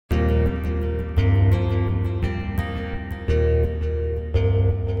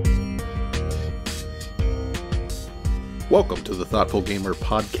Welcome to the Thoughtful Gamer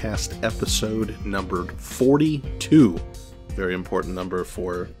Podcast, episode number 42. Very important number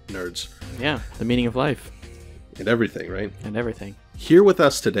for nerds. Yeah, the meaning of life. And everything, right? And everything. Here with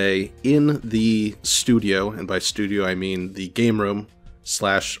us today in the studio, and by studio I mean the game room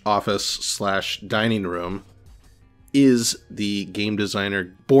 / office / dining room, is the game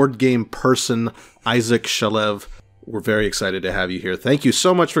designer, board game person, Isaac Shalev. We're very excited to have you here. Thank you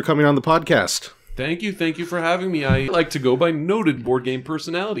so much for coming on the podcast. Thank you for having me. I like to go by noted board game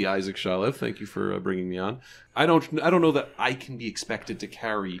personality, Isaac Shalev. Thank you for bringing me on. I don't know that I can be expected to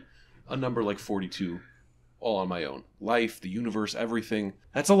carry a number like 42 all on my own. Life, the universe, everything.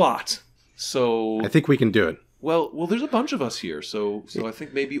 That's a lot. So I think we can do it. Well, there's a bunch of us here, so I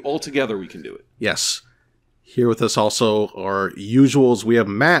think maybe all together we can do it. Yes. Here with us also are usuals. We have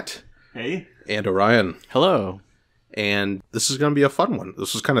Matt. Hey. And Ryan. Hello. And this is going to be a fun one.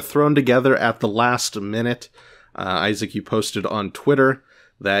 This was kind of thrown together at the last minute. Isaac, you posted on Twitter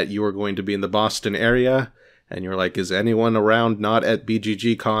that you were going to be in the Boston area, and you're like, is anyone around not at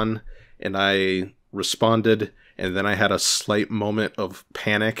BGG-Con? And I responded, and then I had a slight moment of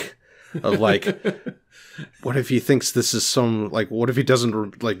panic of like, what if he thinks this is what if he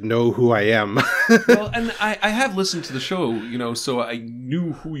doesn't know who I am? Well, and I have listened to the show, so I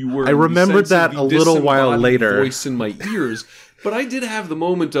knew who you were. I remembered that a little while later. Voice in my ears, but I did have the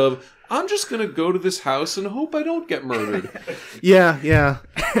moment of, I'm just going to go to this house and hope I don't get murdered. Yeah.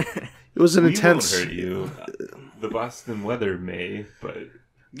 It was an intense. Won't hurt you. The Boston weather may, but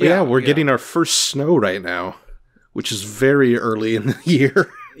yeah, we're getting our first snow right now, which is very early in the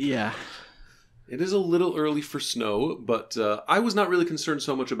year. Yeah. It is a little early for snow, but I was not really concerned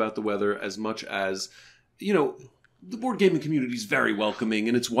so much about the weather as much as, the board gaming community is very welcoming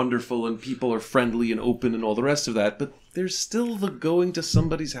and it's wonderful and people are friendly and open and all the rest of that, but there's still the going to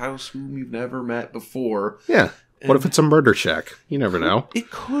somebody's house whom you've never met before. Yeah. What if it's a murder shack? You never know.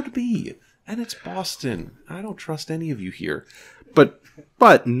 It could be. And it's Boston. I don't trust any of you here.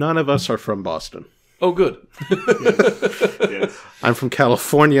 But none of us are from Boston. Oh, good. yes. I'm from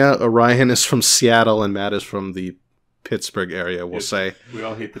California, Ryan is from Seattle, and Matt is from the Pittsburgh area, we'll say. We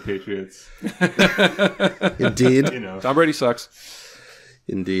all hate the Patriots. Indeed. Tom Brady sucks.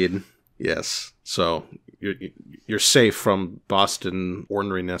 Indeed. Yes. So you're safe from Boston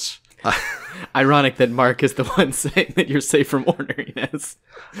orneriness. Ironic that Mark is the one saying that you're safe from orneriness.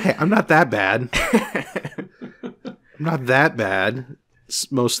 Hey, I'm not that bad. I'm not that bad.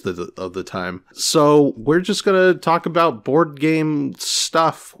 Most of the time. So we're just going to talk about board game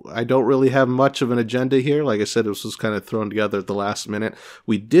stuff. I don't really have much of an agenda here. Like I said, this was kind of thrown together at the last minute.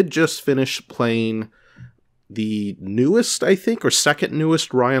 We did just finish playing the newest, I think, or second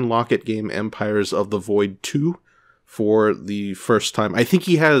newest Ryan Laukat game, Empires of the Void 2, for the first time. I think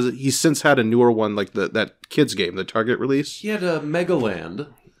he's since had a newer one, like that kids game, the Target release. He had a Megaland,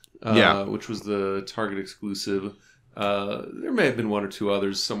 which was the Target exclusive. There may have been one or two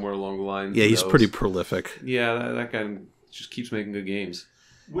others somewhere along the line. Yeah, he's pretty prolific. Yeah, that guy just keeps making good games.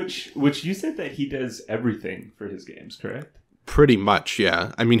 Which you said that he does everything for his games, correct? Pretty much,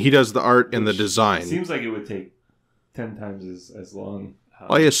 yeah. I mean, he does the art and the design. Seems like it would take 10 times as long.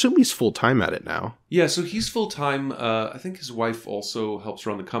 Well, I assume he's full-time at it now. Yeah, so he's full-time. I think his wife also helps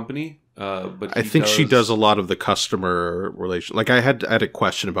run the company. But I think she does a lot of the customer relation. Like, I had a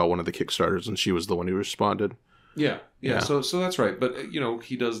question about one of the Kickstarters, and she was the one who responded. Yeah. So that's right. But,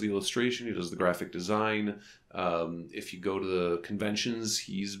 he does the illustration. He does the graphic design. If you go to the conventions,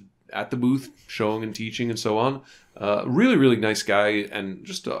 he's at the booth showing and teaching and so on. Really, really nice guy and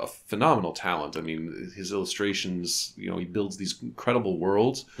just a phenomenal talent. I mean, his illustrations, he builds these incredible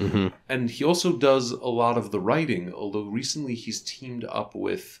worlds. Mm-hmm. And he also does a lot of the writing, although recently he's teamed up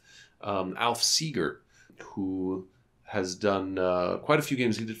with Alf Seeger, who has done quite a few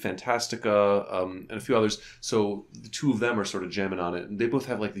games. He did Fantastica and a few others. So the two of them are sort of jamming on it. And they both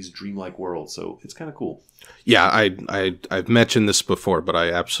have these dreamlike worlds. So it's kind of cool. Yeah, I've mentioned this before, but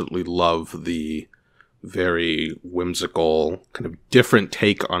I absolutely love the very whimsical, kind of different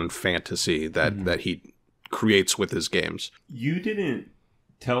take on fantasy that he creates with his games. You didn't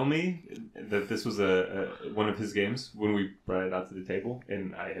tell me that this was one of his games when we brought it out to the table,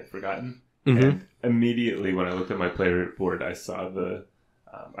 and I had forgotten. Mm-hmm. And immediately when I looked at my player board, I saw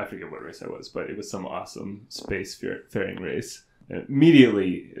I forget what race I was, but it was some awesome space faring race. And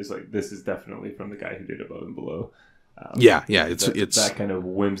immediately, it's like, this is definitely from the guy who did Above and Below. It's that kind of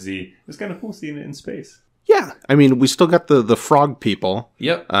whimsy. It's kind of cool seeing it in space. Yeah, I mean, we still got the frog people.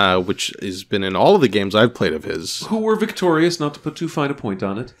 Yep. Which has been in all of the games I've played of his. Who were victorious, not to put too fine a point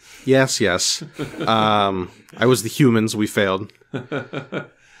on it. Yes. I was the humans. We failed.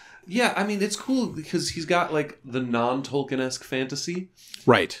 Yeah, I mean, it's cool because he's got like the non-Tolkien-esque fantasy,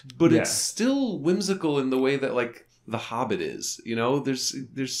 Right. but it's still whimsical in the way that like The Hobbit is. You know, there's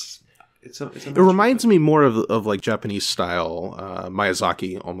it reminds me more of like Japanese style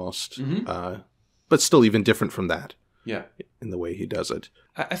Miyazaki almost, but still even different from that. Yeah, in the way he does it.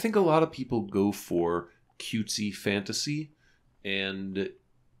 I think a lot of people go for cutesy fantasy, and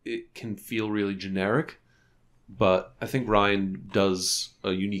it can feel really generic. But I think Ryan does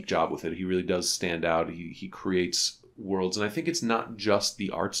a unique job with it. He really does stand out. He creates worlds. And I think it's not just the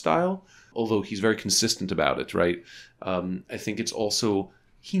art style, although he's very consistent about it, right? I think it's also,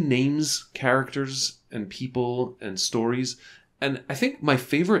 he names characters and people and stories. And I think my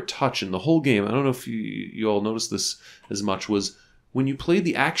favorite touch in the whole game, I don't know if you all noticed this as much, was when you play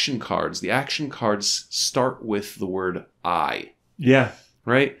the action cards start with the word I. Yeah.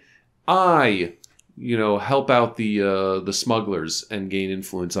 Right? I... help out the smugglers and gain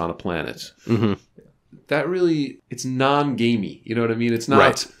influence on a planet. Mm-hmm. That really, it's non-gamey. You know what I mean? It's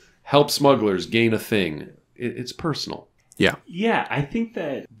not help smugglers gain a thing. It's personal. Yeah. Yeah, I think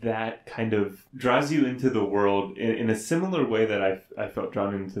that kind of draws you into the world in a similar way that I felt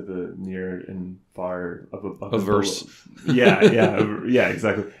drawn into the near and far of a verse. Yeah,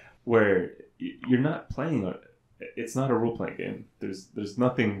 exactly. Where you're not playing it's not a role-playing game. There's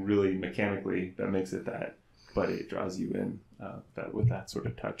nothing really mechanically that makes it that, but it draws you in with that sort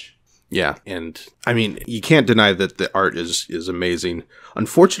of touch. Yeah, and I mean, you can't deny that the art is amazing.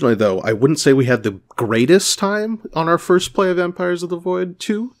 Unfortunately, though, I wouldn't say we had the greatest time on our first play of Empires of the Void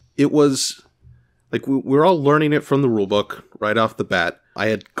 2. It was, like, we're all learning it from the rulebook right off the bat. I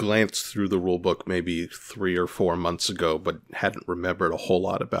had glanced through the rulebook maybe 3 or 4 months ago, but hadn't remembered a whole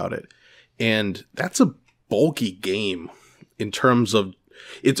lot about it. And that's a bulky game in terms of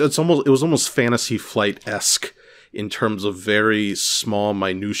it was almost Fantasy Flight-esque in terms of very small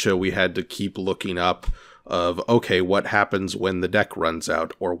minutia we had to keep looking up of, okay, what happens when the deck runs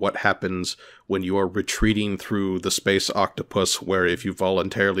out, or what happens when you are retreating through the space octopus, where if you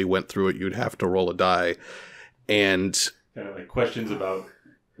voluntarily went through it you'd have to roll a die, and kind of like questions about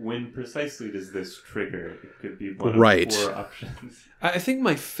when precisely does this trigger? It could be one of 4 options. I think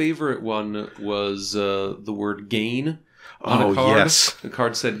my favorite one was the word gain on a card. Yes. The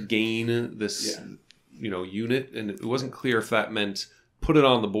card said gain this unit, and it wasn't clear if that meant put it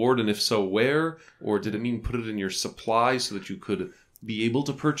on the board, and if so, where? Or did it mean put it in your supply so that you could be able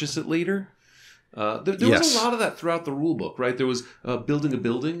to purchase it later? There was a lot of that throughout the rulebook, right? There was building a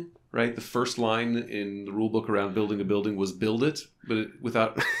building. Right, the first line in the rulebook around building a building was "build it," but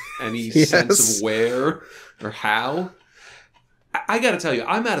without any sense of where or how. I got to tell you,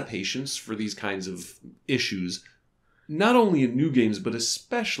 I'm out of patience for these kinds of issues, not only in new games but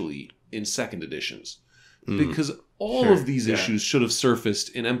especially in second editions, because all of these issues should have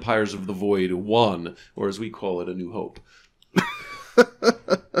surfaced in Empires of the Void 1, or as we call it, A New Hope.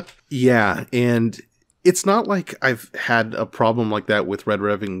 Yeah, and it's not like I've had a problem like that with Red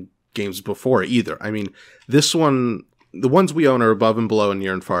Revving games before either. I mean, this one, the ones we own are above and below and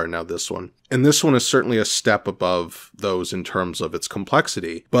near and far, now this one. And this one is certainly a step above those in terms of its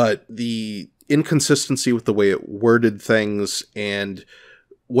complexity, but the inconsistency with the way it worded things, and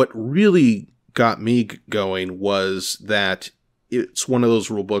what really got me going was that it's one of those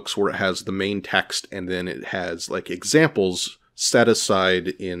rule books where it has the main text and then it has like examples set aside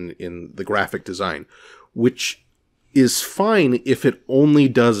in the graphic design, which is fine if it only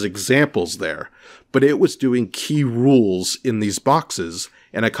does examples there, but it was doing key rules in these boxes,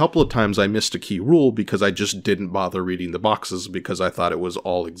 and a couple of times I missed a key rule because I just didn't bother reading the boxes because I thought it was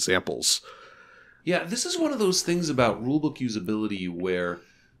all examples. Yeah, this is one of those things about rulebook usability where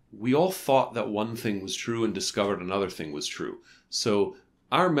we all thought that one thing was true and discovered another thing was true. So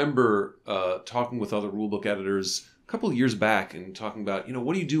I remember talking with other rulebook editors couple of years back and talking about,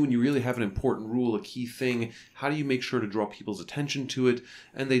 what do you do when you really have an important rule, a key thing? How do you make sure to draw people's attention to it?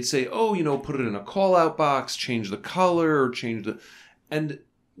 And they'd say, put it in a call-out box, change the color, or change the... And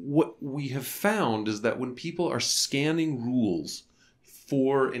what we have found is that when people are scanning rules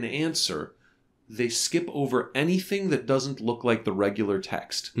for an answer, they skip over anything that doesn't look like the regular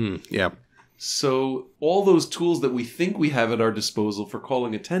text. Yeah. So all those tools that we think we have at our disposal for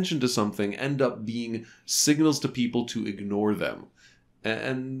calling attention to something end up being signals to people to ignore them.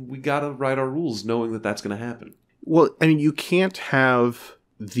 And we got to write our rules knowing that that's going to happen. Well, I mean, you can't have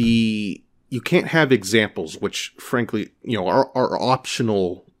examples, which frankly, are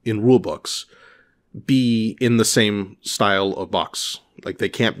optional in rulebooks, be in the same style of box. Like they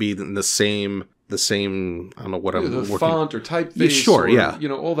can't be in the same, I don't know what I'm the working... font or typeface,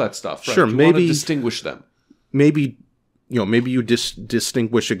 all that stuff. Right? Sure, you maybe want to distinguish them. Maybe maybe you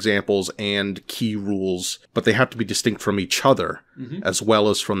distinguish examples and key rules, but they have to be distinct from each other as well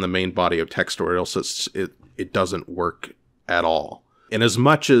as from the main body of text, or else it doesn't work at all. And as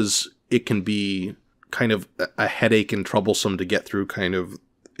much as it can be kind of a headache and troublesome to get through kind of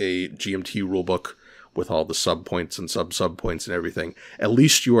a GMT rulebook with all the subpoints and sub-subpoints and everything, at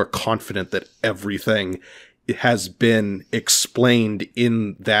least you are confident that everything has been explained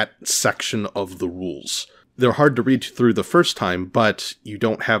in that section of the rules. They're hard to read through the first time, but you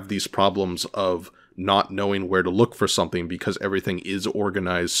don't have these problems of not knowing where to look for something because everything is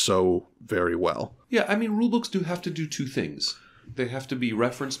organized so very well. Yeah, I mean, rulebooks do have to do two things. They have to be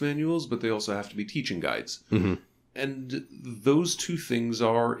reference manuals, but they also have to be teaching guides. Mm-hmm. And those two things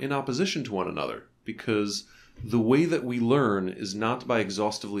are in opposition to one another, because the way that we learn is not by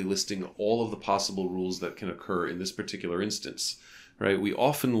exhaustively listing all of the possible rules that can occur in this particular instance, right? We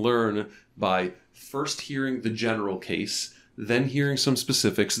often learn by first hearing the general case, then hearing some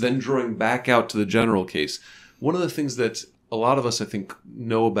specifics, then drawing back out to the general case. One of the things that a lot of us, I think,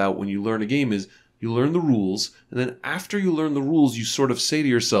 know about when you learn a game is you learn the rules, and then after you learn the rules, you sort of say to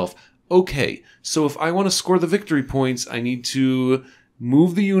yourself, okay, so if I want to score the victory points, I need to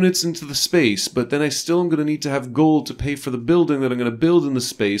move the units into the space, but then I still am going to need to have gold to pay for the building that I'm going to build in the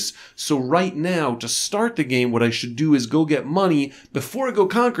space. So right now, to start the game, what I should do is go get money before I go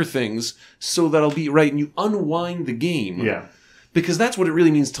conquer things, so that I'll be right. And you unwind the game. Yeah. Because that's what it really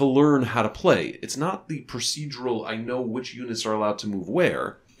means to learn how to play. It's not the procedural, I know which units are allowed to move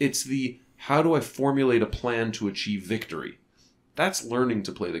where. It's the, how do I formulate a plan to achieve victory? That's learning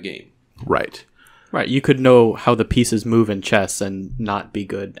to play the game. Right. Right, you could know how the pieces move in chess and not be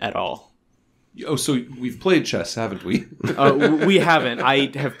good at all. Oh, so we've played chess, haven't we? We haven't. I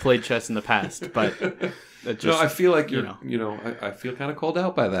have played chess in the past, but just, no, I feel like I feel kind of called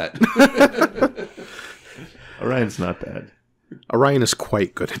out by that. Orion's not bad. Orion is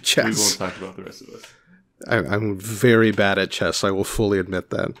quite good at chess. We won't talk about the rest of us. I'm very bad at chess. I will fully admit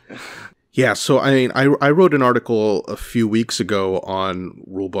that. Yeah, so I mean, I wrote an article a few weeks ago on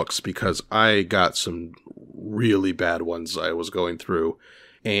rulebooks because I got some really bad ones I was going through.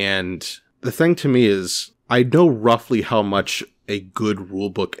 And the thing to me is, I know roughly how much a good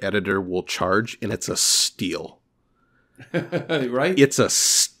rulebook editor will charge, and it's a steal. Right? It's a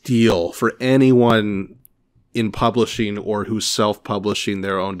steal for anyone in publishing or who's self-publishing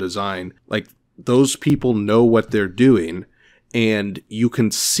their own design. Like, those people know what they're doing. And you can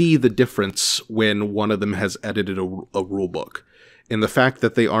see the difference when one of them has edited a rule book. And the fact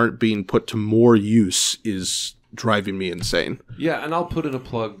that they aren't being put to more use is driving me insane. Yeah, and I'll put in a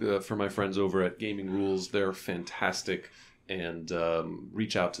plug for my friends over at Gaming Rules. They're fantastic, and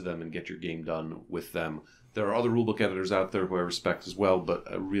reach out to them and get your game done with them. There are other rulebook editors out there who I respect as well, but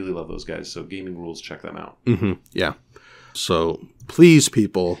I really love those guys. So Gaming Rules, check them out. Mm-hmm. Yeah. So please,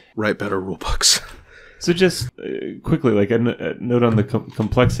 people, write better rulebooks. So just quickly, like a note on the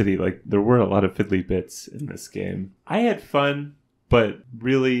complexity, like there were a lot of fiddly bits in this game. I had fun, but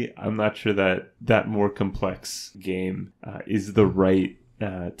really I'm not sure that more complex game is the right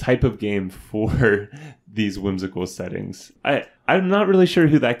type of game for these whimsical settings. I'm not really sure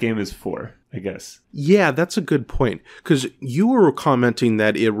who that game is for, I guess. Yeah, that's a good point. Because you were commenting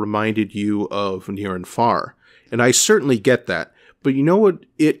that it reminded you of Near and Far. And I certainly get that. But you know what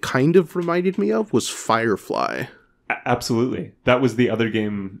it kind of reminded me of was Firefly. Absolutely. That was the other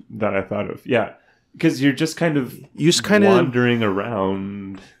game that I thought of. Yeah. Because you're just kind of wandering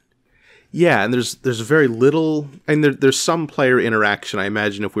around. Yeah, and there's very little... And there's some player interaction. I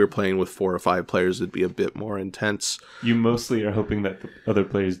imagine if we were playing with 4 or 5 players, it'd be a bit more intense. You mostly are hoping that the other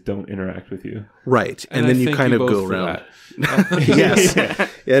players don't interact with you. Right. And then you kind of go around. Yes. It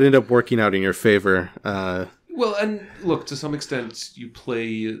ended up working out in your favor. Well, and look, to some extent, you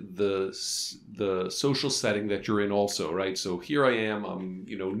play the social setting that you're in also, right? So here I am, I'm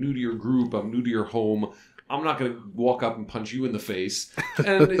new to your group, I'm new to your home. I'm not going to walk up and punch you in the face.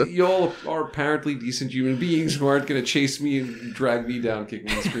 And you all are apparently decent human beings who aren't going to chase me and drag me down kicking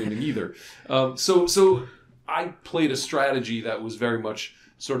and screaming either. So I played a strategy that was very much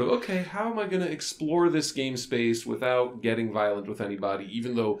sort of, okay, how am I going to explore this game space without getting violent with anybody,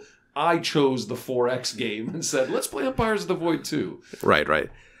 even though I chose the 4X game and said, let's play Empires of the Void 2. Right.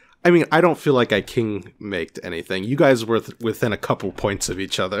 I mean, I don't feel like I king-maked anything. You guys were within a couple points of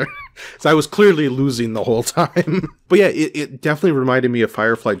each other. So I was clearly losing the whole time. But yeah, it definitely reminded me of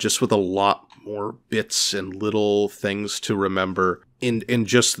Firefly, just with a lot more bits and little things to remember. And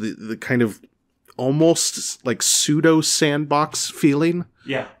just the kind of almost like pseudo-sandbox feeling.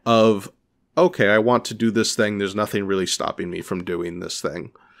 Yeah. Of, okay, I want to do this thing. There's nothing really stopping me from doing this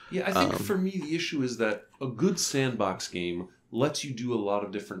thing. Yeah, I think for me the issue is that a good sandbox game lets you do a lot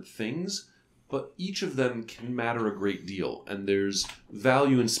of different things, but each of them can matter a great deal, and there's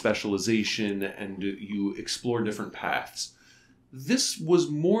value in specialization, and you explore different paths. This was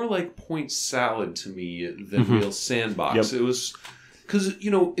more like point salad to me than real sandbox. It was... Because,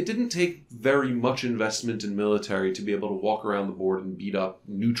 it didn't take very much investment in military to be able to walk around the board and beat up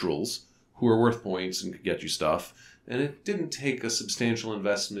neutrals who are worth points and could get you stuff. And it didn't take a substantial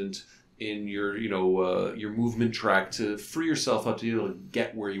investment in your movement track to free yourself up to be able to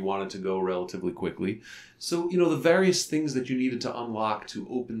get where you wanted to go relatively quickly. So, the various things that you needed to unlock to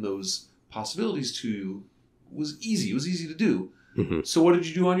open those possibilities to you was easy. It was easy to do. Mm-hmm. So what did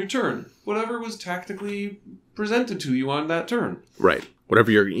you do on your turn? Whatever was tactically presented to you on that turn. Right. Whatever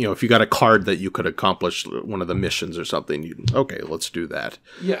if you got a card that you could accomplish one of the missions or something, okay, let's do that.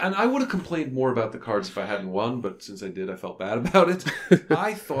 Yeah, and I would have complained more about the cards if I hadn't won, but since I did, I felt bad about it.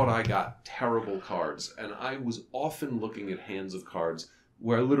 I thought I got terrible cards, and I was often looking at hands of cards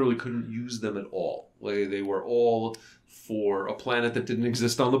where I literally couldn't use them at all. Like, they were all for a planet that didn't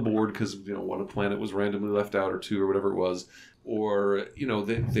exist on the board because, one planet was randomly left out or two or whatever it was. Or,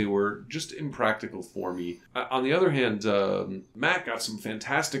 they were just impractical for me. On the other hand, Matt got some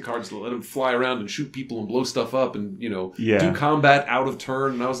fantastic cards to let him fly around and shoot people and blow stuff up and, do combat out of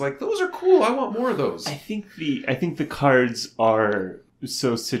turn. And I was like, those are cool. I want more of those. I think the cards are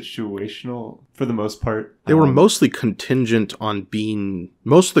so situational for the most part. They were mostly contingent on being...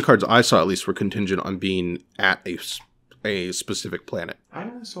 Most of the cards I saw, at least, were contingent on being at a specific planet. I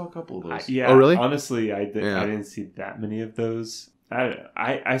only saw a couple of those. Oh, really? Honestly, I didn't see that many of those.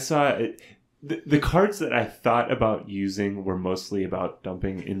 I saw it. The cards that I thought about using were mostly about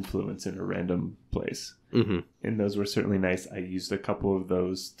dumping influence in a random place. Mm-hmm. And those were certainly nice. I used a couple of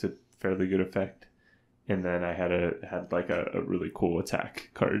those to fairly good effect. And then I had a really cool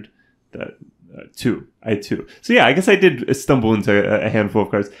attack card that two. I had two. So yeah, I guess I did stumble into a handful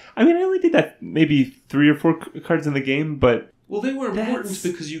of cards. I mean, I only did that maybe 3 or 4 cards in the game, but... Well, they were important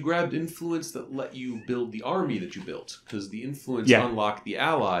because you grabbed influence that let you build the army that you built. Because the influence unlocked the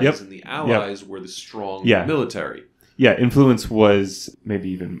allies, and the allies were the strong military. Yeah, influence was maybe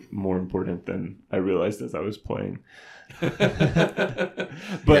even more important than I realized as I was playing.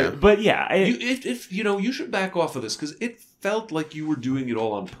 But yeah, you should back off of this because it felt like you were doing it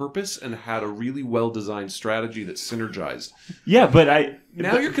all on purpose and had a really well designed strategy that synergized. Yeah, but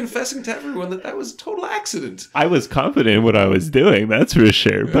you're confessing to everyone that was a total accident. I was confident in what I was doing, that's for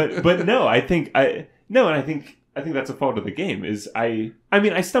sure. But no, I think that's a fault of the game.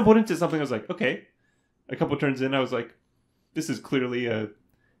 I stumbled into something. I was like, okay, a couple turns in, I was like, this is clearly a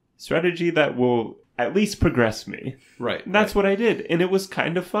strategy that will at least progress me. Right. And that's what I did. And it was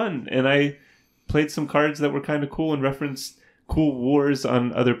kind of fun. And I played some cards that were kind of cool and referenced cool wars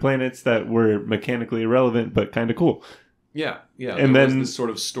on other planets that were mechanically irrelevant, but kind of cool. Yeah. And there then was this sort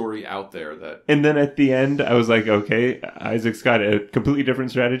of story out there that... And then at the end, I was like, okay, Isaac's got a completely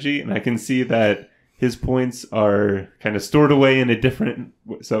different strategy. And I can see that his points are kind of stored away in a different...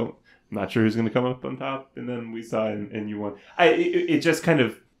 So I'm not sure who's going to come up on top. And then we saw and you won. It just kind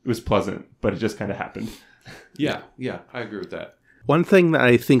of... It was pleasant, but it just kind of happened. Yeah, I agree with that. One thing that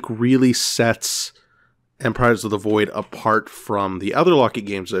I think really sets Empires of the Void apart from the other Laukat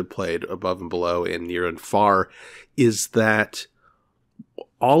games I've played, Above and Below and Near and Far, is that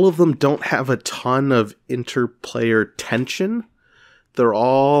all of them don't have a ton of interplayer tension. They're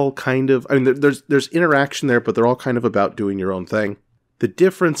all kind of... I mean, there's interaction there, but they're all kind of about doing your own thing. The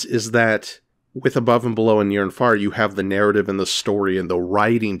difference is that with Above and Below and Near and Far, you have the narrative and the story and the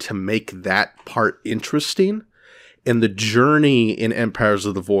writing to make that part interesting. And the journey in Empires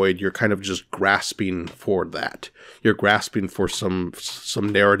of the Void, you're kind of just grasping for that. You're grasping for some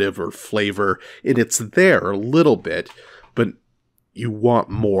narrative or flavor, and it's there a little bit, but you want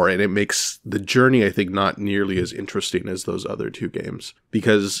more, and it makes the journey, I think, not nearly as interesting as those other two games.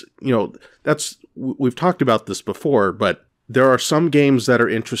 Because, we've talked about this before, but there are some games that are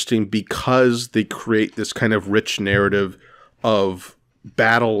interesting because they create this kind of rich narrative of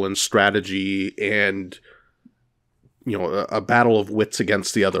battle and strategy and, a battle of wits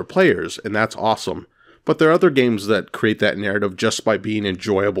against the other players, and that's awesome. But there are other games that create that narrative just by being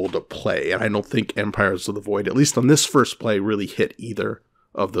enjoyable to play, and I don't think Empires of the Void, at least on this first play, really hit either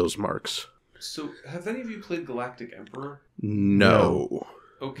of those marks. So, have any of you played Galactic Emperor? No.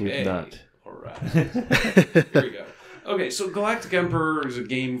 Okay. We've not. All right. Here we go. Okay, so Galactic Emperor is a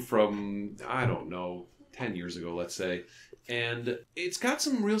game from, 10 years ago, let's say. And it's got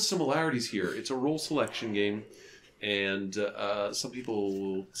some real similarities here. It's a role selection game. And some people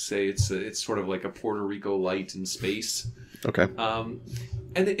will say it's sort of like a Puerto Rico light in space. Okay.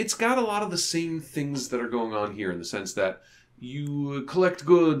 And it's got a lot of the same things that are going on here in the sense that you collect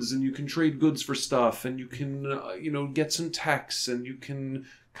goods and you can trade goods for stuff and you can, get some techs and you can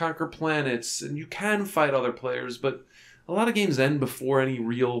conquer planets and you can fight other players, but a lot of games end before any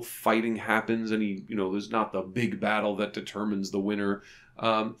real fighting happens. There's not the big battle that determines the winner.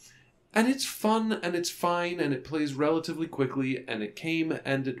 And it's fun and it's fine and it plays relatively quickly and it came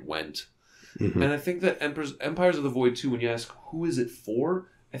and it went. Mm-hmm. And I think that Empires of the Void 2, when you ask who is it for,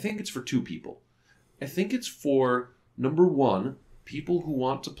 I think it's for two people. I think it's for, number one, people who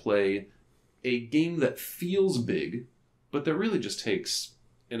want to play a game that feels big, but that really just takes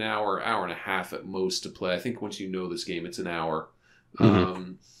an hour, hour and a half at most to play. I think once you know this game, it's an hour.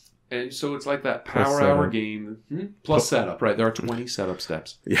 Mm-hmm. And so it's like that power hour game, plus setup, right? There are 20 setup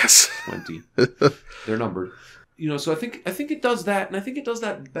steps. Yes. 20. They're numbered. So I think it does that, and I think it does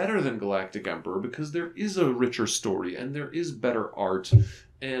that better than Galactic Emperor because there is a richer story, and there is better art,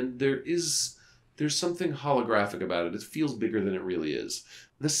 and there's something holographic about it. It feels bigger than it really is.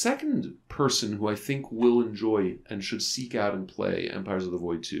 The second person who I think will enjoy and should seek out and play Empires of the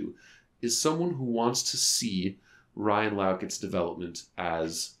Void 2 is someone who wants to see Ryan Laukat's development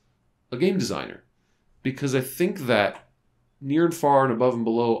as a game designer. Because I think that Near and Far and Above and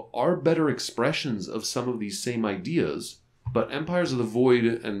Below are better expressions of some of these same ideas, but Empires of the Void,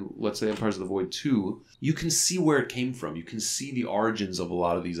 and let's say Empires of the Void 2, you can see where it came from. You can see the origins of a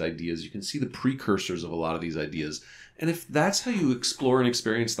lot of these ideas. You can see the precursors of a lot of these ideas. And if that's how you explore and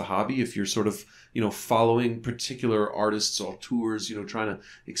experience the hobby, if you're sort of, following particular artists, auteurs, trying to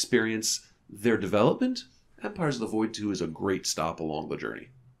experience their development, Empires of the Void 2 is a great stop along the journey.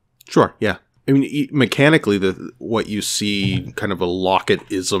 Sure, yeah. I mean, mechanically, what you see, kind of a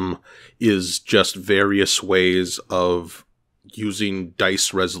Laukat-ism, is just various ways of using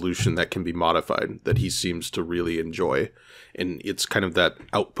dice resolution that can be modified, that he seems to really enjoy. And it's kind of that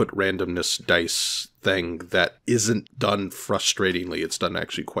output randomness dice thing that isn't done frustratingly. It's done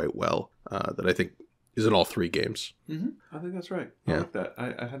actually quite well, that I think is in all three games. Mm-hmm. I think that's right. I like that.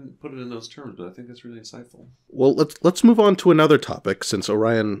 I hadn't put it in those terms, but I think that's really insightful. Well, let's move on to another topic, since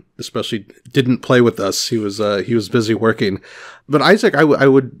Orion especially didn't play with us. He was busy working. But Isaac, I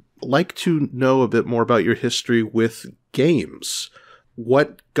would like to know a bit more about your history with games.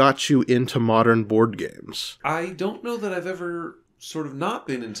 What got you into modern board games? I don't know that I've ever sort of not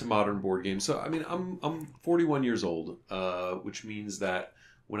been into modern board games. So, I mean, I'm 41 years old, which means that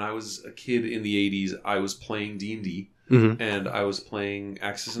when I was a kid in the 80s, I was playing D&D, mm-hmm. and I was playing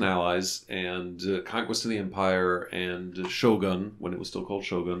Axis and Allies, and Conquest of the Empire, and Shogun, when it was still called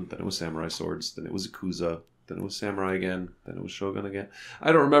Shogun. Then it was Samurai Swords. Then it was Yakuza. Then it was Samurai again. Then it was Shogun again.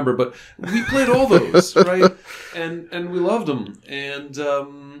 I don't remember, but we played all those, right? And we loved them. And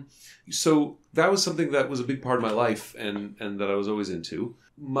so that was something that was a big part of my life and that I was always into.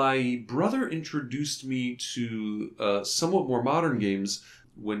 My brother introduced me to somewhat more modern games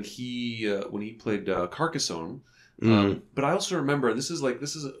when he played Carcassonne. But I also remember this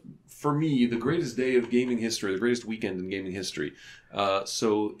is for me the greatest day of gaming history, the greatest weekend in gaming history.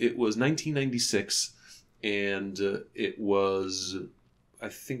 So it was 1996, and it was, I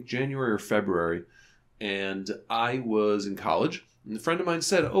think, January or February, and I was in college, and a friend of mine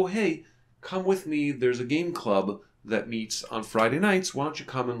said, "Oh, hey, come with me. There's a game club that meets on Friday nights. Why don't you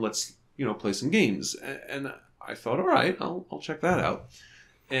come and let's play some games?" And I thought, all right, I'll check that out.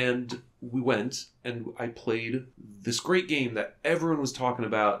 And we went, and I played this great game that everyone was talking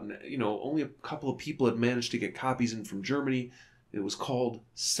about, and only a couple of people had managed to get copies in from Germany. It was called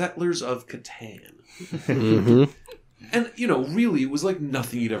Settlers of Catan. Mm-hmm. And, really, it was like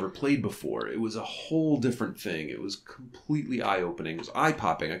nothing you'd ever played before. It was a whole different thing. It was completely eye-opening. It was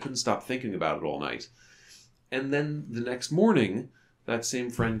eye-popping. I couldn't stop thinking about it all night. And then the next morning, that same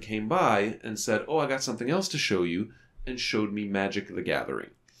friend came by and said, "Oh, I got something else to show you," and showed me Magic the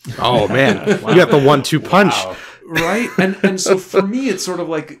Gathering. Oh, man. Wow. You got the 1-2 punch. Wow. Right? And so for me, it's sort of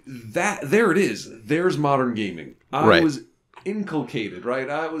like that. There it is. There's modern gaming. I was inculcated, right?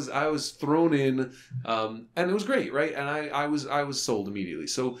 I was thrown in, and it was great, right? And I was sold immediately.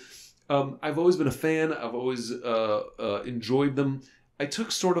 So I've always been a fan. I've always enjoyed them. I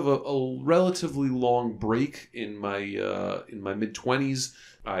took sort of a relatively long break in my mid-20s.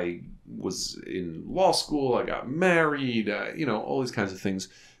 I was in law school. I got married. All these kinds of things.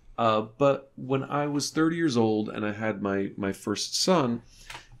 But when I was 30 years old and I had my first son,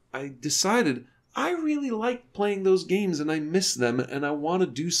 I decided I really like playing those games and I miss them, and I want to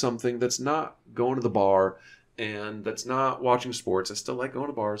do something that's not going to the bar and that's not watching sports. I still like going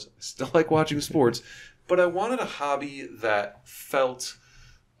to bars. I still like watching sports. But I wanted a hobby that felt,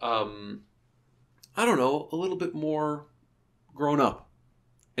 a little bit more grown up.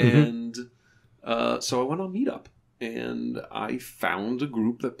 And so I went on Meetup, and I found a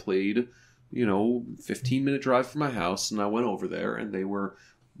group that played, 15-minute drive from my house, and I went over there, and they were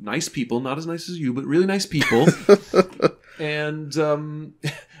nice people, not as nice as you, but really nice people. And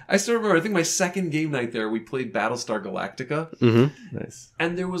I still remember, I think my second game night there, we played Battlestar Galactica. Mm-hmm. Nice.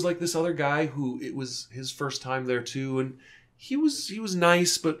 And there was like this other guy who it was his first time there too, and he was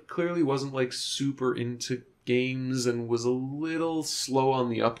nice, but clearly wasn't like super into games and was a little slow on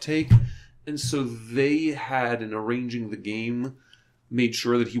the uptake. And so they had, in arranging the game, made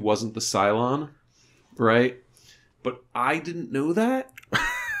sure that he wasn't the Cylon, right? But I didn't know that.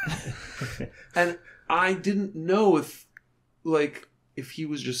 And I didn't know if he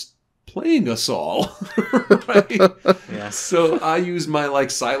was just playing us all, right? Yeah. So I used my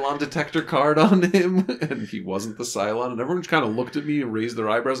Cylon detector card on him, and he wasn't the Cylon, and everyone kind of looked at me and raised their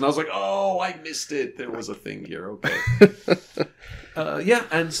eyebrows, and I was like, "Oh, I missed it. There was a thing here." Okay. Yeah,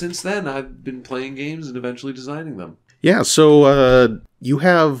 and since then I've been playing games and eventually designing them. Yeah. So you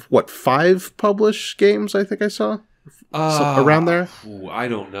have 5 published games? I think I saw around there. I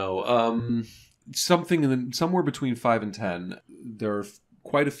don't know. Somewhere between 5 and 10. There are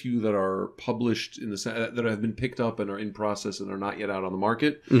quite a few that are published that have been picked up and are in process and are not yet out on the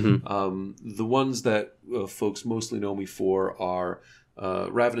market. Mm-hmm. The ones that folks mostly know me for are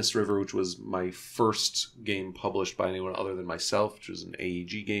Ravenous River, which was my first game published by anyone other than myself, which was an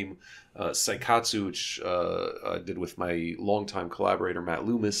AEG game. Seikatsu, which I did with my longtime collaborator Matt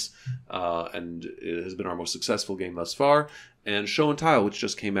Loomis, and it has been our most successful game thus far. And Show and Tile, which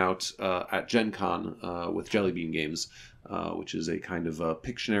just came out at Gen Con with Jelly Bean Games, which is a kind of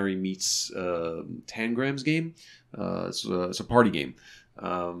Pictionary meets Tangrams game. It's a party game.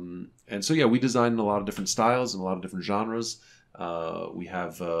 And so, yeah, we designed a lot of different styles and a lot of different genres. We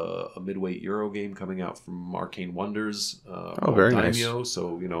have a midweight Euro game coming out from Arcane Wonders. Very Daimyo, nice.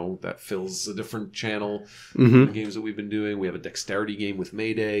 So, that fills a different channel. Mm-hmm. The games that we've been doing. We have a dexterity game with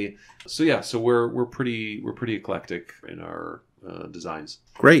Mayday. So, yeah, so we're pretty eclectic in our designs.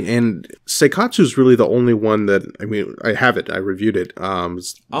 Great. And Seikatsu is really the only one that, I have it. I reviewed it. I'm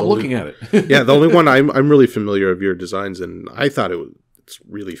looking at it. Yeah, the only one I'm really familiar of your designs, and I thought it's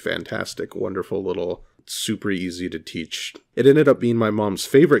really fantastic. Wonderful little, super easy to teach. It ended up being my mom's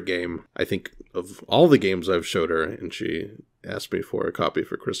favorite game, I think, of all the games I've showed her, and she asked me for a copy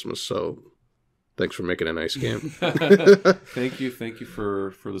for Christmas, so thanks for making a nice game. Thank you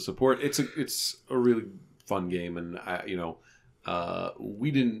for the support. It's a really fun game, and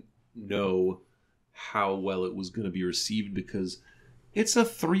we didn't know how well it was going to be received because it's a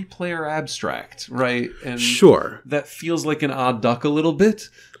 3-player abstract, right? And sure, that feels like an odd duck a little bit,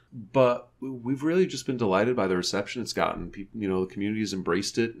 but we've really just been delighted by the reception it's gotten. People, the community has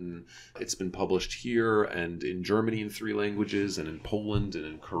embraced it, and it's been published here and in Germany in 3 languages, and in Poland and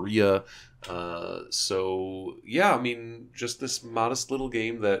in Korea. So yeah, just this modest little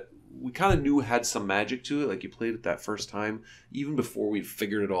game that we kind of knew had some magic to it. Like, you played it that first time, even before we'd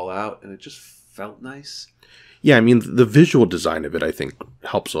figured it all out, and it just felt nice. Yeah, the visual design of it, I think,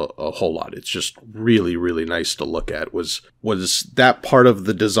 helps a whole lot. It's just really, really nice to look at. Was that part of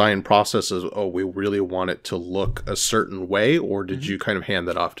the design process we really want it to look a certain way, or did you kind of hand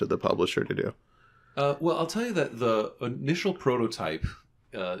that off to the publisher to do? Well, I'll tell you that the initial prototype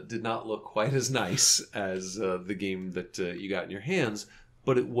did not look quite as nice as the game that you got in your hands,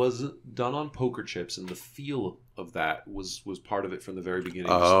 but it was done on poker chips, and the feel of that was part of it from the very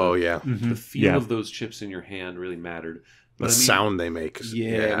beginning. Oh, yeah. The feel of those chips in your hand really mattered. But the sound they make.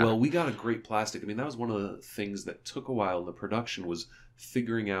 Yeah, well, we got a great plastic. That was one of the things that took a while in the production, was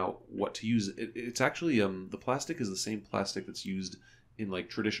figuring out what to use. It's actually, the plastic is the same plastic that's used in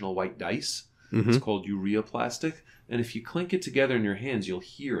traditional white dice. Mm-hmm. It's called urea plastic. And if you clink it together in your hands, you'll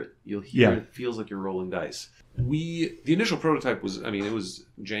hear it. It. It feels like you're rolling dice. The initial prototype was, it was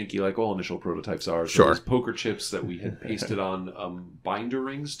janky like all initial prototypes are. So sure. It was poker chips that we had pasted on binder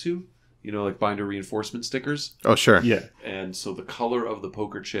rings to, like binder reinforcement stickers. Oh, sure. Yeah. And so the color of the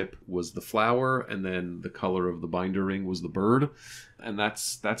poker chip was the flower, and then the color of the binder ring was the bird. And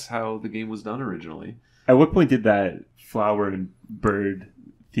that's how the game was done originally. At what point did that flower and bird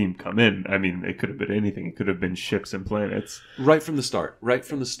theme come in? It could have been anything. It could have been ships and planets. Right from the start.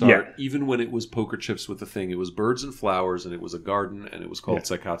 Yeah. Even when it was poker chips with the thing, it was birds and flowers, and it was a garden, and it was called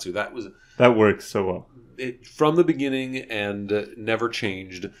Seikatsu. That works so well. It from the beginning, and never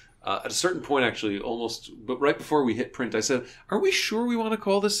changed. At a certain point, actually, but right before we hit print, I said, "Are we sure we want to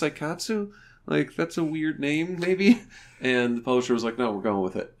call this Seikatsu? That's a weird name, maybe." And the publisher was like, "No, we're going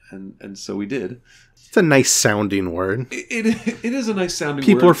with it." And so we did. It's a nice sounding word. It is a nice sounding word.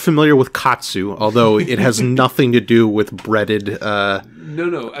 People are familiar with katsu, although it has nothing to do with breaded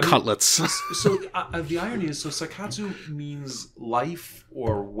cutlets. So the irony is, so Seikatsu means life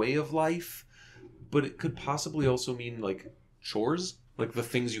or way of life, but it could possibly also mean like chores, like the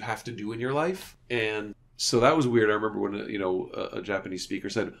things you have to do in your life. And so that was weird. I remember when a Japanese speaker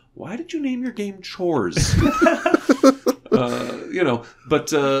said, "Why did you name your game Chores?"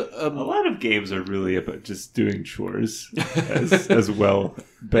 But a lot of games are really about just doing chores as well.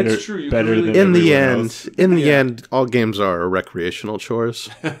 Better, it's true. Better really than in the end, all games are recreational chores.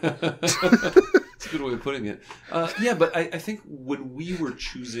 That's a good way of putting it. But I think when we were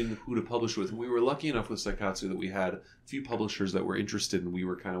choosing who to publish with, we were lucky enough with Seikatsu that we had a few publishers that were interested, and we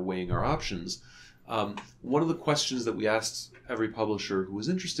were kind of weighing our options. One of the questions that we asked every publisher who was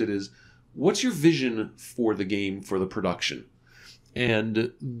interested is, what's your vision for the game, for the production?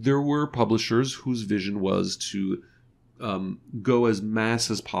 And there were publishers whose vision was to go as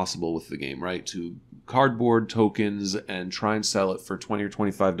mass as possible with the game, right? To cardboard tokens and try and sell it for $20 or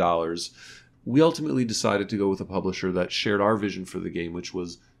 $25. We ultimately decided to go with a publisher that shared our vision for the game, which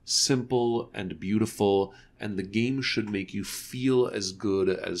was simple and beautiful, and the game should make you feel as good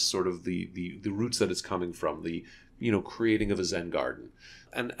as sort of the roots that it's coming from, the creating of a Zen garden.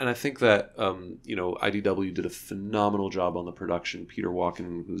 And I think that IDW did a phenomenal job on the production. Peter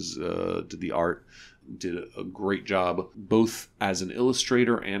Walken, who's did the art, did a great job both as an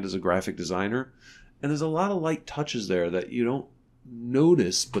illustrator and as a graphic designer. And there's a lot of light touches there that you don't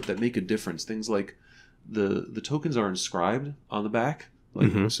notice, but that make a difference. Things like the tokens are inscribed on the back,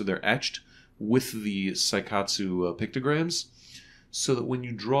 so they're etched with the Seikatsu pictograms, so that when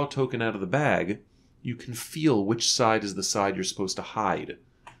you draw a token out of the bag, you can feel which side is the side you're supposed to hide,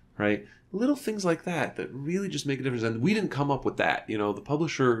 right? Little things like that really just make a difference. And we didn't come up with that. The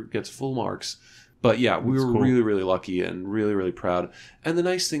publisher gets full marks. But yeah, we were really, really lucky and really, really proud. And the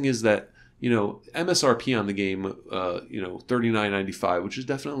nice thing is that, MSRP on the game, $39.95, which is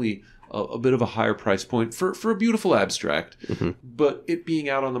definitely a bit of a higher price point for a beautiful abstract. Mm-hmm. But it being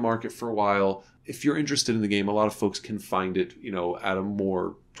out on the market for a while, if you're interested in the game, a lot of folks can find it, at a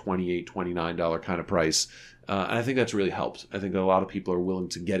more $28, $29 kind of price. And I think that's really helped. I think that a lot of people are willing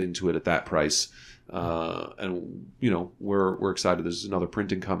to get into it at that price. And we're excited. There's another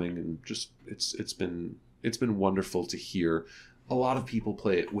printing coming, and just it's been wonderful to hear a lot of people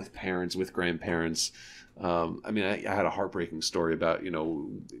play it with parents, with grandparents. I had a heartbreaking story about a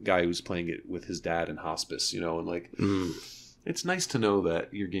guy who's playing it with his dad in hospice. It's nice to know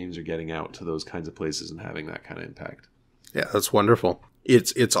that your games are getting out to those kinds of places and having that kind of impact. Yeah, that's wonderful.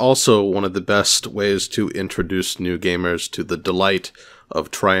 It's also one of the best ways to introduce new gamers to the delight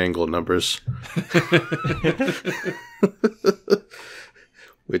of triangle numbers,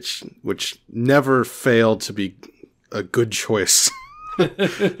 which never failed to be a good choice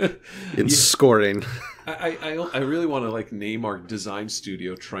in scoring. I really want to name our design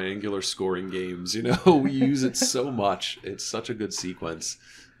studio Triangular Scoring Games. We use it so much. It's such a good sequence.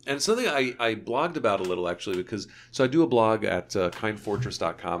 And something I blogged about a little, actually, because I do a blog at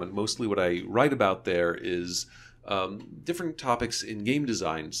kindfortress.com, and mostly what I write about there is different topics in game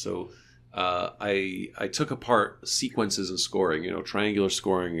design. So I took apart sequences and scoring, triangular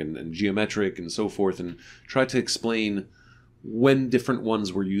scoring and geometric and so forth, and tried to explain when different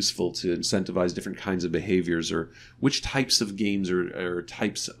ones were useful to incentivize different kinds of behaviors, or which types of games or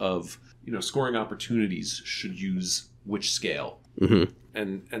types of scoring opportunities should use which scale. Mm-hmm.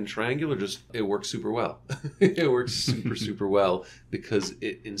 And triangular it works super well. It works super well because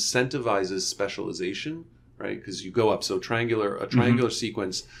it incentivizes specialization, right? Because you go up. So a triangular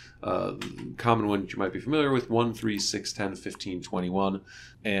sequence, common one you might be familiar with, 1, 3, 6, 10, 15, 21.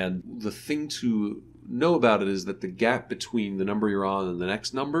 And the thing to know about it is that the gap between the number you're on and the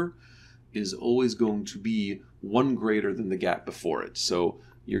next number is always going to be 1 greater than the gap before it. So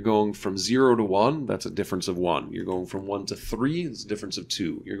you're going from 0 to 1, that's a difference of 1. You're going from 1 to 3, it's a difference of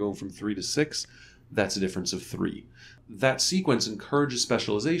 2. You're going from 3 to 6, that's a difference of 3. That sequence encourages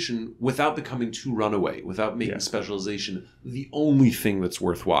specialization without becoming too runaway, without making specialization the only thing that's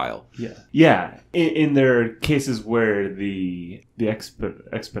worthwhile. Yeah. In there are cases where the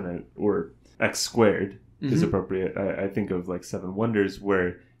exponent or x squared is appropriate. I think of Seven Wonders,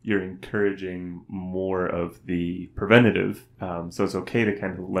 where you're encouraging more of the preventative. So it's okay to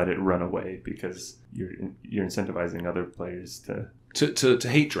kind of let it run away because you're incentivizing other players to to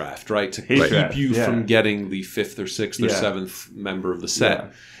hate draft, right? To Hate keep draft, you yeah. from getting the 5th or 6th or Yeah. 7th member of the set.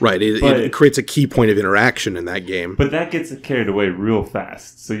 Yeah. Right. It creates a key point of interaction in that game. But that gets carried away real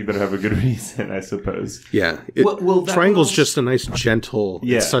fast, so you better have a good reason, I suppose. Yeah. Well, that Triangle's was- just a nice gentle,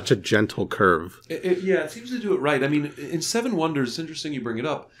 Yeah. it's such a gentle curve. It seems to do it right. I mean, in Seven Wonders, it's interesting you bring it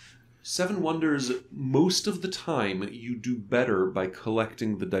up. Seven Wonders, most of the time, you do better by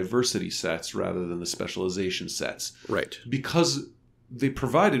collecting the diversity sets rather than the specialization sets. Right. Because they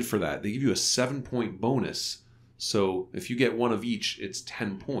provided for that. They give you a 7-point bonus. So if you get one of each, it's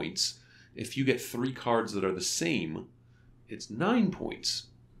 10 points. If you get 3 cards that are the same, it's 9 points.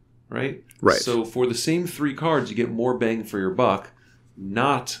 Right? Right. So for the same 3 cards, you get more bang for your buck,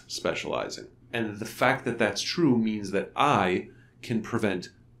 not specializing. And the fact that that's true means that I can prevent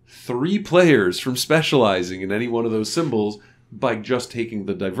 3 players from specializing in any one of those symbols by just taking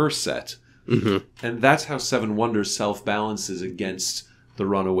the diverse set. Mm-hmm. And that's how Seven Wonders self-balances against the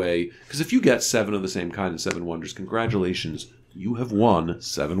runaway. Because if you get 7 of the same kind in Seven Wonders, congratulations, you have won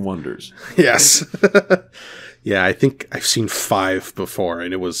 7 Wonders. Yes. Yeah, I think I've seen 5 before,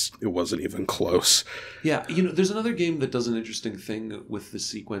 and it wasn't even close. Yeah, there's another game that does an interesting thing with this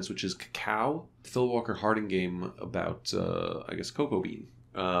sequence, which is Cacao. Phil Walker Harding game about, I guess, cocoa bean.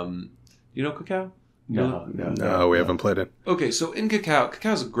 You know Cacao? No, we haven't played it. Okay, so in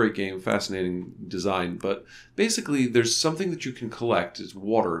Cacao's a great game, fascinating design, but basically there's something that you can collect, it's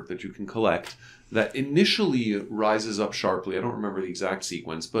water that you can collect, that initially rises up sharply. I don't remember the exact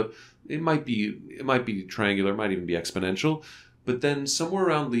sequence, but it might be triangular, it might even be exponential, but then somewhere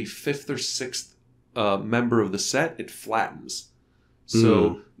around the 5th or 6th member of the set, it flattens.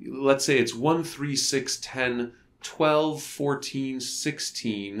 So let's say it's 1, 3, 6, 10, 12, 14,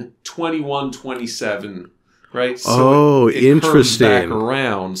 16, 21, 27, right? So it interesting. curves back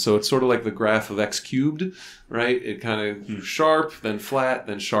around. So it's sort of like the graph of x cubed, right? It kind of sharp, then flat,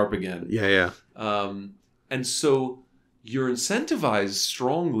 then sharp again. Yeah. And so you're incentivized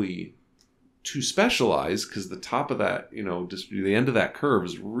strongly to specialize because the top of that, just the end of that curve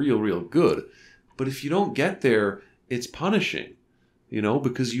is real, real good. But if you don't get there, it's punishing,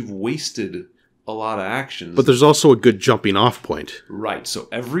 because you've wasted a lot of actions. But there's also a good jumping off point. Right. So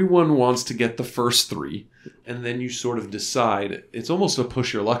everyone wants to get the first 3, and then you sort of decide, it's almost a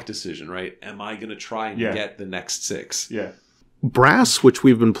push your luck decision, right? Am I going to try and get the next 6? Yeah. Brass, which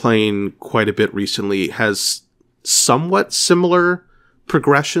we've been playing quite a bit recently, has somewhat similar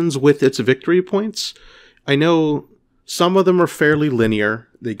progressions with its victory points. I know some of them are fairly linear.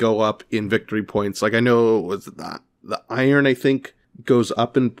 They go up in victory points. Like I know with the iron, I think, goes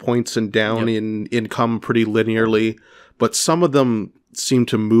up in points and down in income pretty linearly, but some of them seem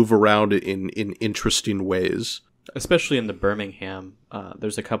to move around in interesting ways. Especially in the Birmingham,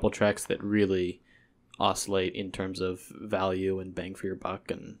 there's a couple tracks that really oscillate in terms of value and bang for your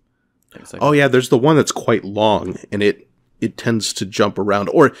buck and things like that. Oh yeah, there's the one that's quite long, and it tends to jump around,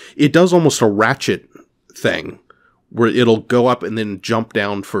 or it does almost a ratchet thing where it'll go up and then jump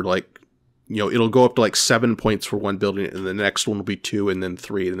down for it'll go up to 7 points for one building, and the next one will be 2, and then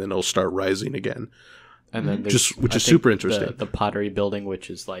 3, and then it'll start rising again. And then which is super interesting. The pottery building, which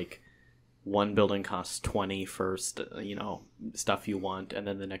is one building costs 20 for stuff you want, and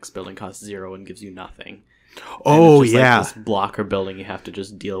then the next building costs 0 and gives you nothing. Oh, and it's just yeah. this blocker building you have to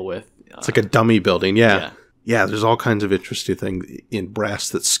just deal with. It's like a dummy building, yeah. Yeah, there's all kinds of interesting things in Brass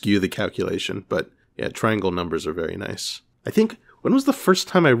that skew the calculation, but yeah, triangle numbers are very nice. I think, when was the first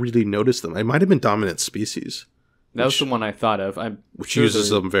time I really noticed them? It might have been Dominant Species. That was the one I thought of. Which uses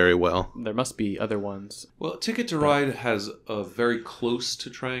them very well. There must be other ones. Well, Ticket to Ride has a very close to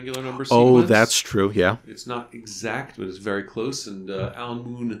triangular number sequence. Oh, that's true, yeah. It's not exact, but it's very close. And Alan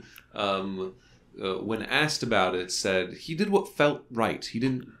Moon, when asked about it, said he did what felt right. He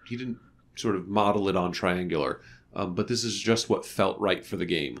didn't sort of model it on triangular. But this is just what felt right for the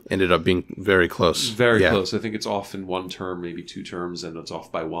game. Ended up being very close. Very close. I think it's off in 1 term, maybe 2 terms, and it's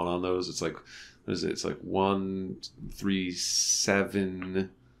off by 1 on those. It's like, what is it? It's 1, 3,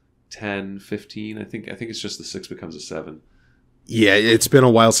 7, 10, 15. I think it's just the 6 becomes a 7. Yeah, it's been a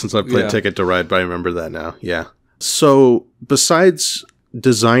while since I've played Ticket to Ride, but I remember that now. Yeah. So, besides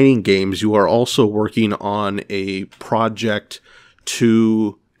designing games, you are also working on a project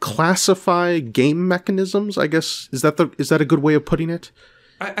to classify game mechanisms, I guess. Is that a good way of putting it?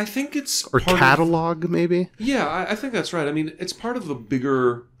 I think it's... Or catalog, maybe? Yeah, I think that's right. I mean, it's part of a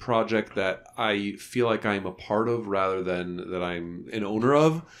bigger project that I feel like I'm a part of rather than that I'm an owner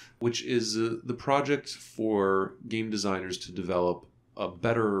of, which is the project for game designers to develop a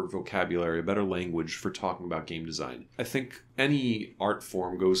better vocabulary, a better language for talking about game design. I think any art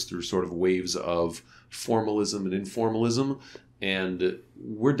form goes through sort of waves of formalism and informalism, And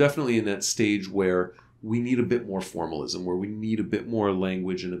we're definitely in that stage where we need a bit more formalism, where we need a bit more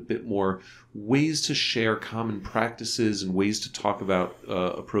language and a bit more ways to share common practices and ways to talk about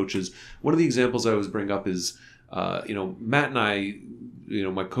approaches. One of the examples I always bring up is, Matt and I,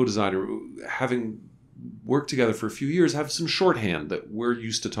 my co-designer, having worked together for a few years, have some shorthand that we're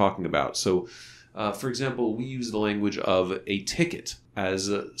used to talking about. So, for example, we use the language of a ticket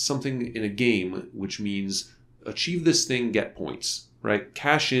as something in a game, which means achieve this thing, get points, right?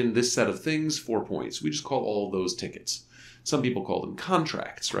 Cash in this set of things, 4 points. We just call all of those tickets. Some people call them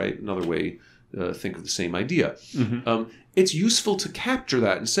contracts, right? Another way, think of the same idea. Mm-hmm. It's useful to capture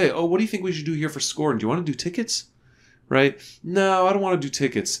that and say, oh, what do you think we should do here for scoring? Do you want to do tickets? Right? No, I don't want to do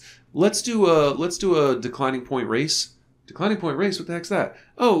tickets. Let's do a declining point race. Declining point race? What the heck's that?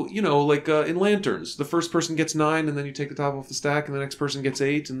 Oh, like in Lanterns, the first person gets 9, and then you take the top off the stack, and the next person gets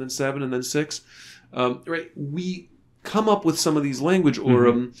 8, and then 7, and then 6. Right? We come up with some of these language,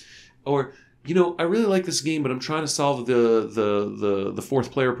 or I really like this game, but I'm trying to solve the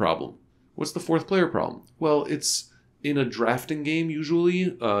fourth player problem. What's the fourth player problem? Well, it's in a drafting game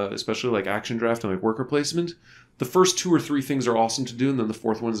usually, especially like action draft and like worker placement. The first 2 or 3 things are awesome to do, and then the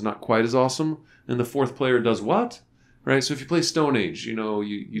fourth one is not quite as awesome. And the fourth player does what? Right? So if you play Stone Age,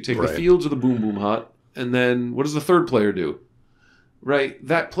 you take the fields or the boom boom hut, and then what does the third player do? Right?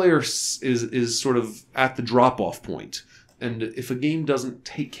 That player is sort of at the drop-off point. And if a game doesn't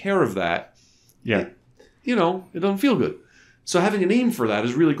take care of that, it doesn't feel good. So having a name for that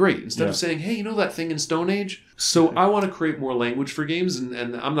is really great. Instead of saying, hey, that thing in Stone Age? So I want to create more language for games,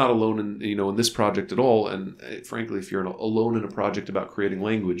 and I'm not alone in this project at all. And frankly, if you're alone in a project about creating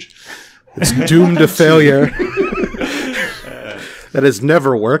language, it's doomed to failure. That has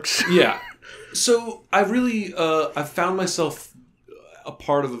never worked. Yeah. So I've found myself a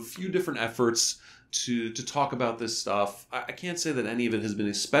part of a few different efforts to talk about this stuff. I can't say that any of it has been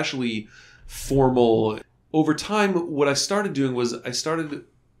especially formal. Over time, what I started doing was I started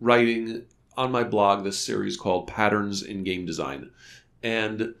writing on my blog this series called Patterns in Game Design.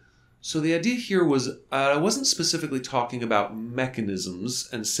 And so the idea here was I wasn't specifically talking about mechanisms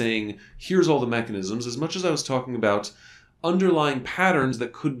and saying, here's all the mechanisms, as much as I was talking about underlying patterns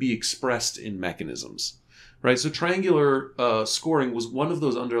that could be expressed in mechanisms. Right? So triangular scoring was one of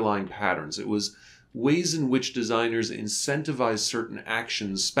those underlying patterns. It was ways in which designers incentivize certain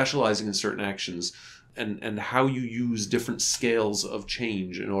actions, specializing in certain actions, and how you use different scales of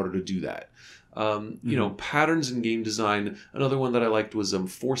change in order to do that. Patterns in game design. Another one that I liked was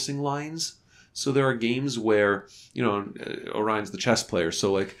forcing lines. So there are games where, Orion's the chess player.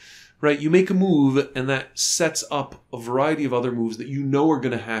 So you make a move and that sets up a variety of other moves that are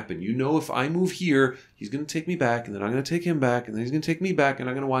going to happen. If I move here, he's going to take me back, and then I'm going to take him back, and then he's going to take me back, and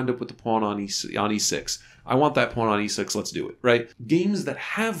I'm going to wind up with the pawn on E6. I want that pawn on E6, let's do it, right? Games that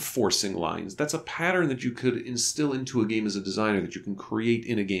have forcing lines, that's a pattern that you could instill into a game as a designer, that you can create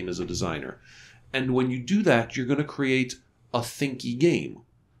in a game as a designer. And when you do that, you're going to create a thinky game,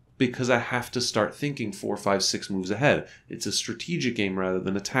 because I have to start thinking 4, 5, 6 moves ahead. It's a strategic game rather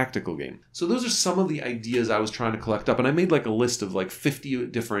than a tactical game. So those are some of the ideas I was trying to collect up, and I made a list of 50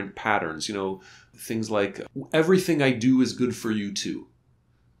 different patterns, things like everything I do is good for you too.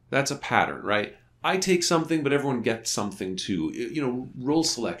 That's a pattern, right? I take something, but everyone gets something too. Role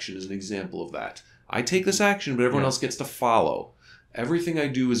selection is an example of that. I take this action, but everyone else gets to follow. Everything I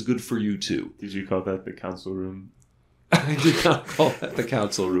do is good for you too. Did you call that the council room? I did not call that the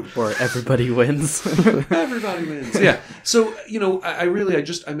council room. Or everybody wins. Everybody wins. Yeah. So,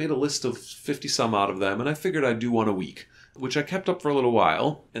 I made a list of 50 some odd of them, and I figured I'd do one a week, which I kept up for a little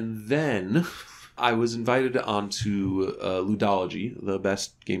while. And then I was invited onto Ludology, the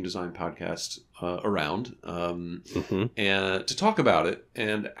best game design podcast around, and to talk about it.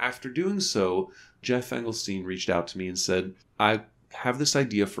 And after doing so, Jeff Engelstein reached out to me and said, I have this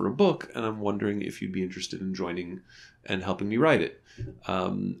idea for a book, and I'm wondering if you'd be interested in joining and helping me write it.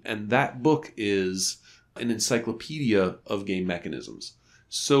 And that book is an encyclopedia of game mechanisms.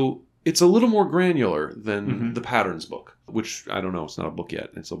 So it's a little more granular than the Patterns book, which I don't know, it's not a book yet.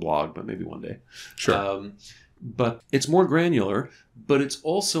 It's a blog, but maybe one day. Sure. But it's more granular, but it's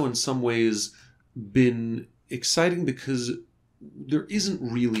also in some ways been exciting because there isn't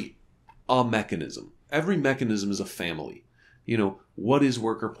really a mechanism. Every mechanism is a family. What is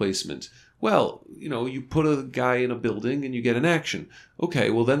worker placement? Well, you put a guy in a building and you get an action.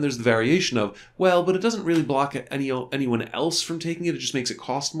 Okay, well then there's the variation of, but it doesn't really block anyone else from taking it. It just makes it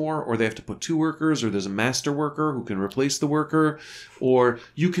cost more, or they have to put 2 workers, or there's a master worker who can replace the worker, or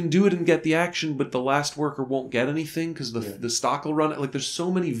you can do it and get the action, but the last worker won't get anything because the stock will run it. There's so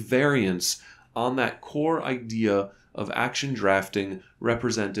many variants on that core idea of action drafting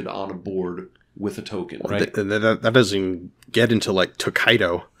represented on a board with a token, right? That doesn't even get into like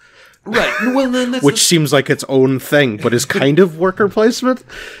Tokaido. Right. Well, then which seems like its own thing, but is kind of worker placement.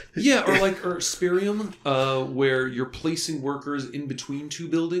 Yeah, or Spirium, where you're placing workers in between two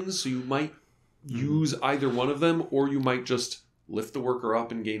buildings, so you might use either one of them, or you might just lift the worker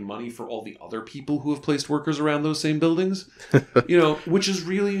up and gain money for all the other people who have placed workers around those same buildings. Which is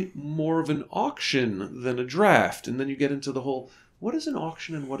really more of an auction than a draft. And then you get into the whole, what is an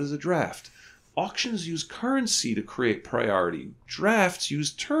auction and what is a draft? Auctions use currency to create priority. Drafts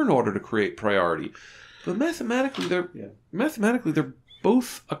use turn order to create priority. But mathematically, they're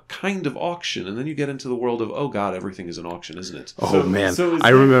both a kind of auction. And then you get into the world of, oh god, everything is an auction, isn't it? Oh man, I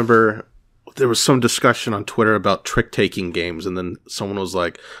remember there was some discussion on Twitter about trick-taking games, and then someone was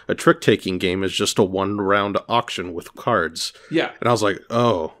like, a trick-taking game is just a one-round auction with cards. Yeah. And I was like,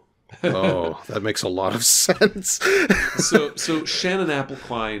 oh, that makes a lot of sense. So Shannon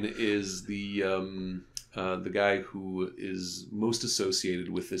Appelkline is the guy who is most associated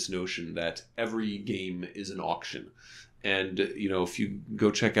with this notion that every game is an auction. And if you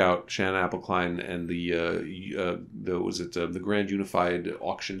go check out Shannon Appelkline and the Grand Unified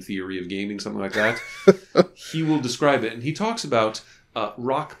Auction Theory of Gaming, something like that, he will describe it, and he talks about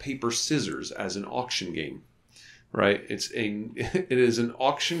rock paper scissors as an auction game. Right, it is an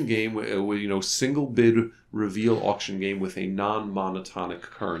auction game with single bid reveal auction game with a non-monotonic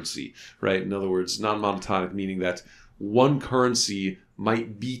currency. Right, in other words, non-monotonic meaning that one currency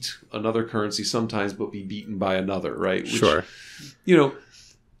might beat another currency sometimes, but be beaten by another. Right, which, sure.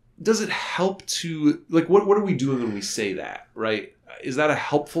 Does it help to what are we doing when we say that? Right, is that a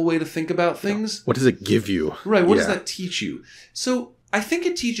helpful way to think about things? What does it give you? Right, what does that teach you? So I think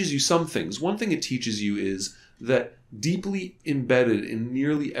it teaches you some things. One thing it teaches you is that deeply embedded in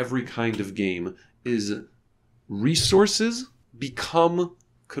nearly every kind of game is resources become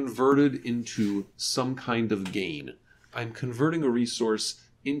converted into some kind of gain. I'm converting a resource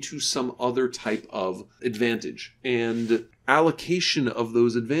into some other type of advantage. And allocation of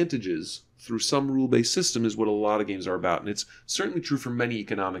those advantages through some rule-based system is what a lot of games are about. And it's certainly true for many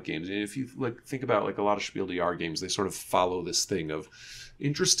economic games. And if you think about a lot of Spiel des Jahres games, they sort of follow this thing of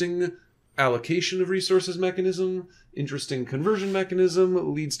interesting allocation of resources mechanism, interesting conversion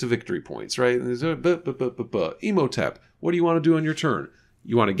mechanism leads to victory points, right? And there's Emotep, what do you want to do on your turn?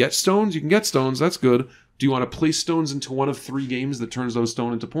 You want to get stones? You can get stones, that's good. Do you want to place stones into one of 3 games that turns those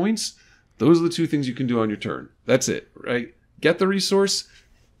stones into points? Those are the 2 things you can do on your turn. That's it, right? Get the resource,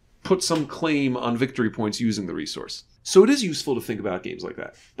 put some claim on victory points using the resource. So it is useful to think about games like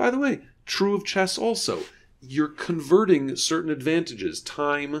that. By the way, true of chess also. You're converting certain advantages,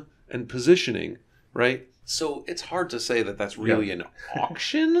 time and positioning, right? So it's hard to say that that's really an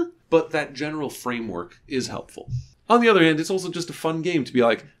auction, but that general framework is helpful. On the other hand, it's also just a fun game to be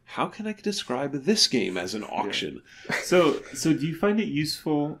like, how can I describe this game as an auction? Yeah. So do you find it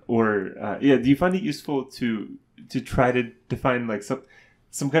useful, do you find it useful to try to define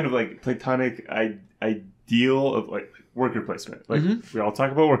some kind of Platonic ideal of worker placement? We all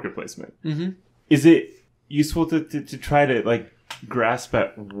talk about worker placement. Mm-hmm. Is it useful to try to grasp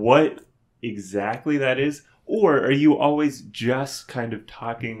at what exactly that is, or are you always just kind of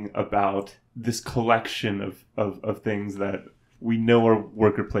talking about this collection of things that we know are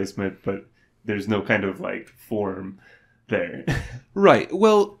worker placement, but there's no kind of form there? Right.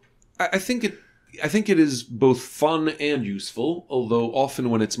 Well, I think it is both fun and useful, although often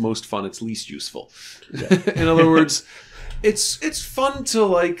when it's most fun, it's least useful. Yeah. In other words, it's fun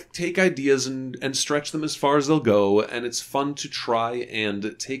to take ideas and stretch them as far as they'll go, and it's fun to try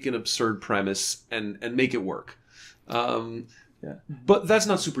and take an absurd premise and make it work. But that's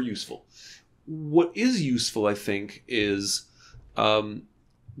not super useful. What is useful, I think, is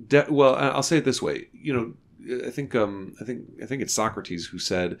I'll say it this way. I think it's Socrates who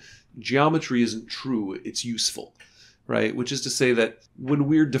said, geometry isn't true, it's useful. Right? Which is to say that when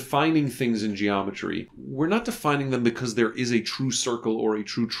we're defining things in geometry, we're not defining them because there is a true circle or a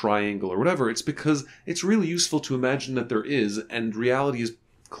true triangle or whatever. It's because it's really useful to imagine that there is, and reality is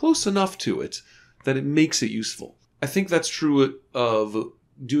close enough to it that it makes it useful. I think that's true of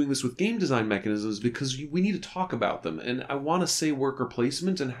doing this with game design mechanisms because we need to talk about them. And I want to say worker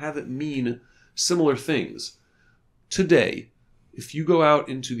placement and have it mean similar things. Today, if you go out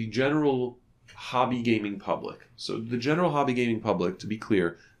into the general hobby gaming public. So the general hobby gaming public, to be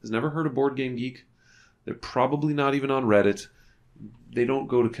clear, has never heard of Board Game Geek. They're probably not even on Reddit. They don't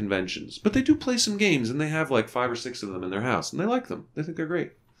go to conventions. But they do play some games, and they have 5 or 6 of them in their house, and they like them. They think they're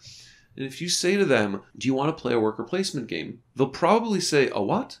great. And if you say to them, do you want to play a worker placement game? They'll probably say, a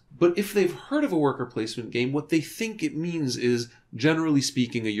what? But if they've heard of a worker placement game, what they think it means is, generally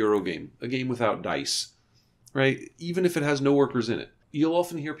speaking, a Euro game, a game without dice, right? Even if it has no workers in it. You'll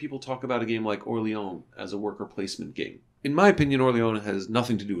often hear people talk about a game like Orléans as a worker placement game. In my opinion, Orléans has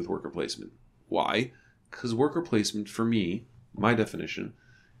nothing to do with worker placement. Why? Because worker placement, for me, my definition,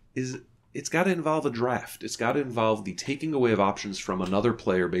 is it's got to involve a draft. It's got to involve the taking away of options from another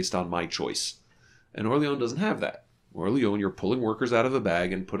player based on my choice. And Orléans doesn't have that. Orléans, you're pulling workers out of a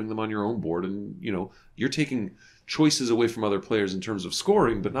bag and putting them on your own board, and you're taking choices away from other players in terms of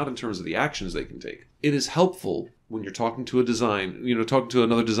scoring, but not in terms of the actions they can take. It is helpful when you're talking to talking to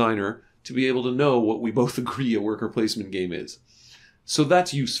another designer, to be able to know what we both agree a worker placement game is. So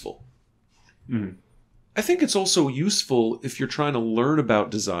that's useful. Mm. I think it's also useful if you're trying to learn about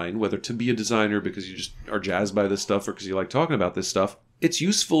design, whether to be a designer because you just are jazzed by this stuff or because you like talking about this stuff. It's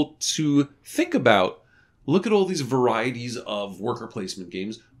useful to think about, look at all these varieties of worker placement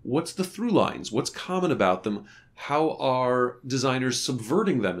games. What's the through lines? What's common about them? How are designers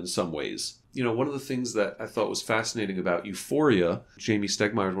subverting them in some ways? One of the things that I thought was fascinating about Euphoria, Jamie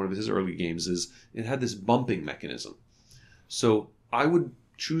Stegmaier's one of his early games, is it had this bumping mechanism. So I would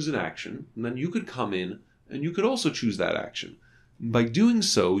choose an action, and then you could come in, and you could also choose that action. By doing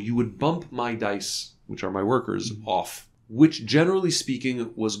so, you would bump my dice, which are my workers, off, which generally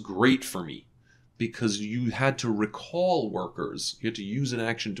speaking was great for me, because you had to recall workers. You had to use an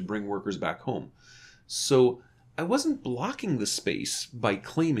action to bring workers back home. So I wasn't blocking the space by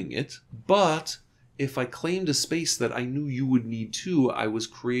claiming it, but if I claimed a space that I knew you would need too, I was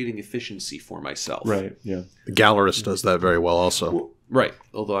creating efficiency for myself. Right, yeah. The Gallerist does that very well also. Well, right,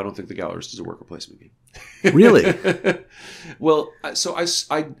 although I don't think the Gallerist is a worker placement game. Really? Well, so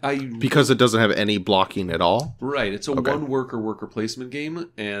I because it doesn't have any blocking at all? Right, it's a worker placement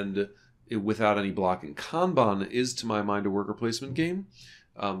game, and without any blocking. Kanban is, to my mind, a worker placement game,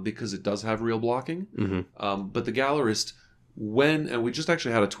 because it does have real blocking. Mm-hmm. But the Gallerist, and we just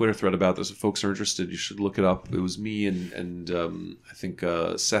actually had a Twitter thread about this. If folks are interested, you should look it up. It was me and I think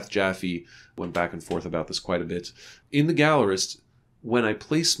Seth Jaffe went back and forth about this quite a bit. In the Gallerist, when I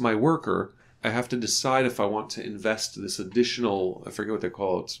place my worker, I have to decide if I want to invest this additional, I forget what they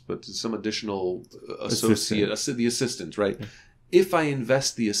call it, but some additional the assistant, right? Yeah. If I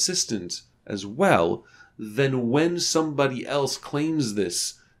invest the assistant as well, then when somebody else claims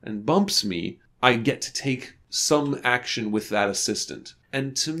this and bumps me, I get to take some action with that assistant.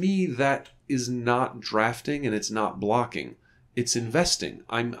 And to me, that is not drafting and it's not blocking. It's investing.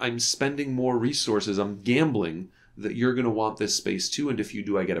 I'm spending more resources. I'm gambling that you're going to want this space too, and if you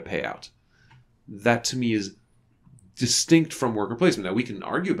do, I get a payout. That to me is distinct from worker placement. Now, we can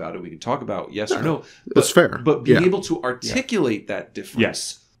argue about it. We can talk about yes or no. That's fair. But being able to articulate that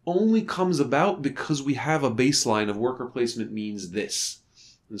difference only comes about because we have a baseline of worker placement means this.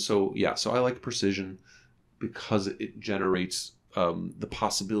 And so, so I like precision because it generates the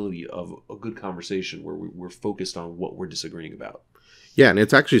possibility of a good conversation where we're focused on what we're disagreeing about. Yeah, and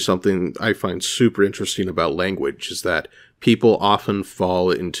it's actually something I find super interesting about language is that people often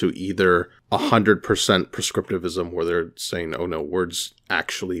fall into either 100% prescriptivism where they're saying, oh no, words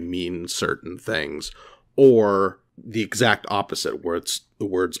actually mean certain things, or the exact opposite where the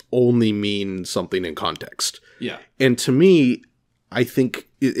words only mean something in context. Yeah. And to me, I think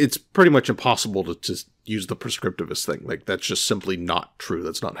it's pretty much impossible to just use the prescriptivist thing. Like, that's just simply not true.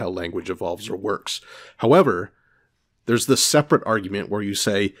 That's not how language evolves or works. However, there's this separate argument where you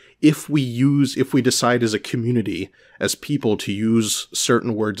say, if we decide as a community, as people, to use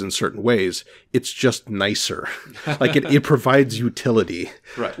certain words in certain ways, it's just nicer. Like, it provides utility.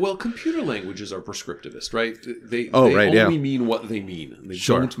 Right. Well, computer languages are prescriptivist, right? They only mean what they mean. They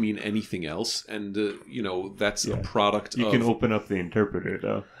don't mean anything else. And, that's a product of... You can open up the interpreter,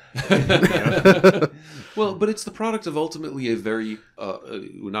 though. Well, but it's the product of ultimately it's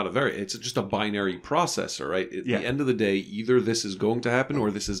just a binary processor, right? At the end of the day, either this is going to happen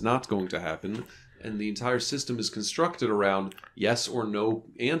or this is not going to happen, and the entire system is constructed around yes or no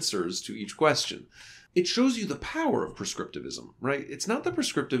answers to each question. It shows you the power of prescriptivism, right? It's not that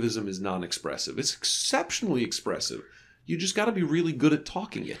prescriptivism is non-expressive. It's exceptionally expressive. You just got to be really good at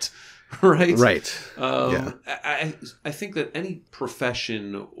talking it. Right. I think that any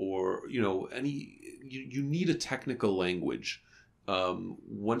profession or you need a technical language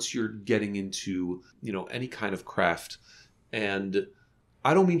once you're getting into any kind of craft. And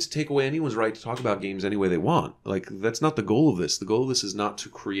I don't mean to take away anyone's right to talk about games any way they want. Like, that's not the goal of this. The goal of this is not to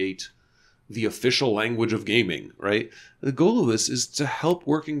create the official language of gaming, right? The goal of this is to help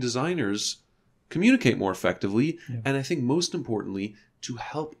working designers communicate more effectively, and I think most importantly, to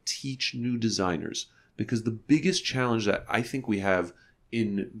help teach new designers. Because the biggest challenge that I think we have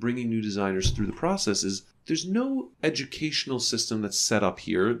in bringing new designers through the process is there's no educational system that's set up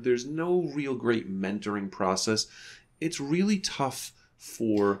here. There's no real great mentoring process. It's really tough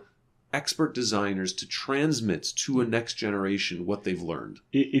for expert designers to transmit to a next generation what they've learned.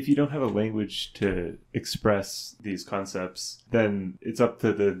 If you don't have a language to express these concepts, then it's up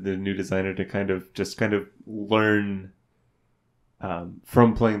to the new designer to kind of learn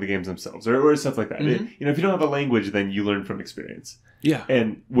from playing the games themselves or stuff like that. Mm-hmm. If you don't have a language, then you learn from experience. Yeah.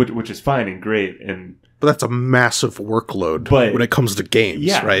 And which is fine and great. But that's a massive workload when it comes to games,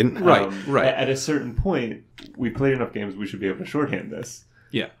 right? Right. At a certain point, we played enough games, we should be able to shorthand this.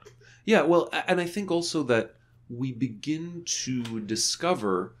 Yeah. Yeah, well, and I think also that we begin to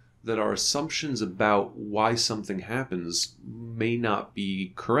discover that our assumptions about why something happens may not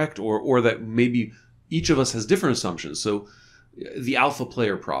be correct, or that maybe each of us has different assumptions. So the alpha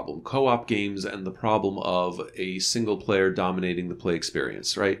player problem, co-op games, and the problem of a single player dominating the play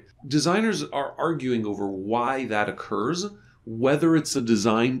experience, right? Designers are arguing over why that occurs, whether it's a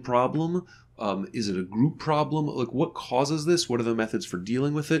design problem, is it a group problem? Like, what causes this? What are the methods for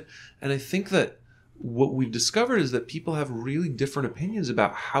dealing with it? And I think that what we've discovered is that people have really different opinions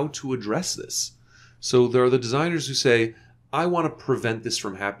about how to address this. So there are the designers who say, I want to prevent this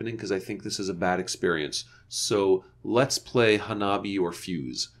from happening because I think this is a bad experience. So let's play Hanabi or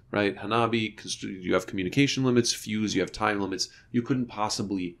Fuse, right? Hanabi, you have communication limits. Fuse, you have time limits. You couldn't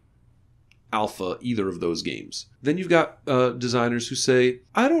possibly alpha either of those games. Then you've got designers who say,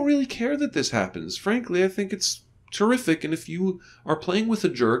 I don't really care that this happens. Frankly, I think it's terrific. And if you are playing with a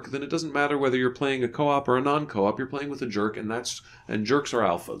jerk, then it doesn't matter whether you're playing a co-op or a non-co-op. You're playing with a jerk, and jerks are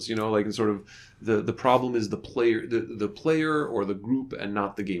alphas. And sort of the problem is the player or the group, and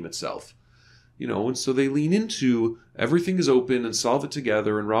not the game itself. And so they lean into everything is open and solve it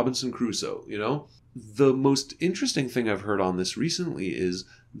together and Robinson Crusoe. The most interesting thing I've heard on this recently is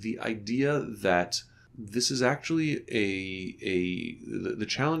the idea that this is actually the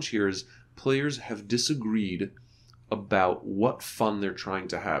challenge here is players have disagreed about what fun they're trying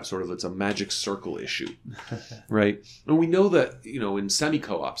to have. Sort of, it's a magic circle issue, right? And we know that, in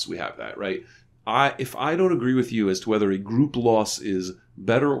semi-co-ops we have that, right? If I don't agree with you as to whether a group loss is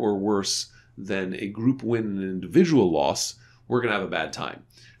better or worse than a group win and an individual loss, we're going to have a bad time,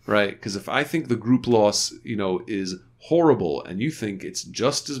 right? Because if I think the group loss, is horrible and you think it's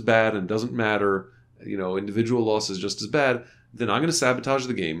just as bad and doesn't matter, individual loss is just as bad, then I'm going to sabotage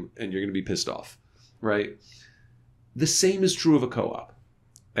the game and you're going to be pissed off, right? The same is true of a co-op.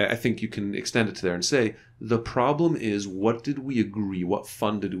 I think you can extend it to there and say, the problem is, what did we agree? What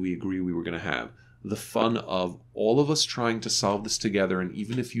fun did we agree we were going to have? The fun of all of us trying to solve this together, and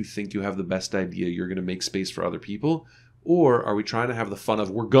even if you think you have the best idea, you're going to make space for other people? Or are we trying to have the fun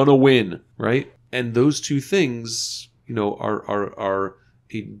of, we're going to win, right? And those two things, are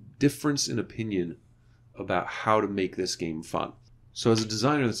a difference in opinion about how to make this game fun. So as a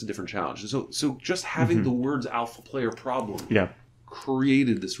designer, that's a different challenge. So just having the words alpha player problem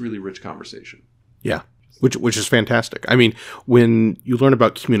created this really rich conversation. Yeah, which is fantastic. I mean, when you learn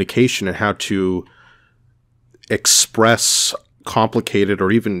about communication and how to express complicated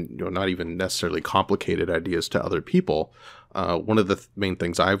or even not even necessarily complicated ideas to other people, one of the main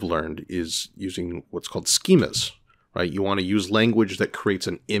things I've learned is using what's called schemas, right? You want to use language that creates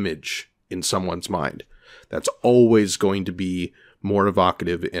an image in someone's mind. That's always going to be more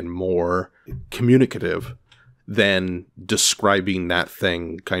evocative and more communicative than describing that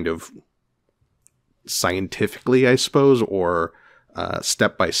thing kind of scientifically, I suppose, or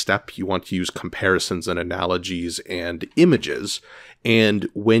step by step. You want to use comparisons and analogies and images. And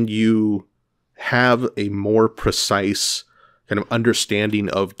when you have a more precise kind of understanding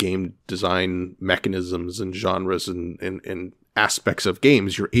of game design mechanisms and genres and aspects of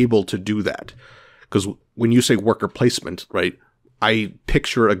games, you're able to do that. Because when you say worker placement, right, I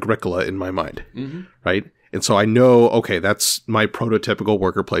picture Agricola in my mind, right? And so I know, okay, that's my prototypical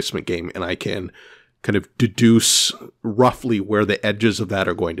worker placement game, and I can kind of deduce roughly where the edges of that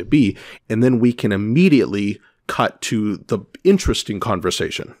are going to be. And then we can immediately cut to the interesting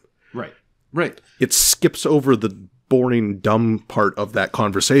conversation. Right. Right. It skips over the boring, dumb part of that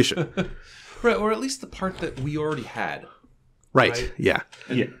conversation. Right. Or at least the part that we already had. Right. Yeah.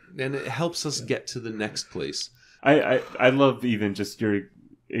 And it helps us get to the next place. I love even just your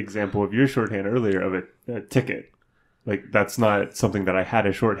example of your shorthand earlier of a ticket. Like, that's not something that I had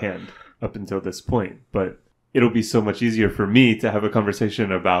a shorthand up until this point, but it'll be so much easier for me to have a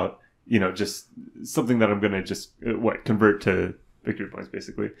conversation about, just something that I'm going to just, convert to victory points,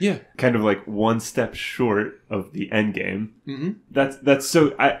 basically. Yeah. Kind of like one step short of the end game. That's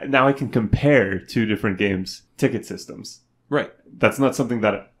so, now I can compare two different games' ticket systems. Right. That's not something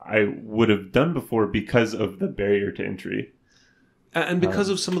that I would have done before because of the barrier to entry. And because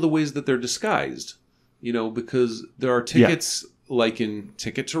of some of the ways that they're disguised. Because there are tickets like in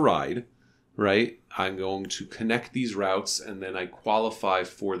Ticket to Ride, right? I'm going to connect these routes and then I qualify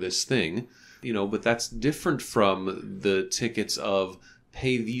for this thing, but that's different from the tickets of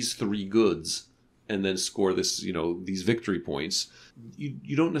pay these 3 goods and then score this, these victory points.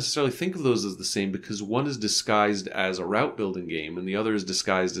 You don't necessarily think of those as the same because one is disguised as a route building game and the other is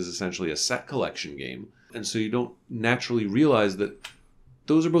disguised as essentially a set collection game. And so you don't naturally realize that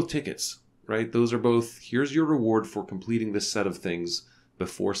those are both tickets, right? Those are both, here's your reward for completing this set of things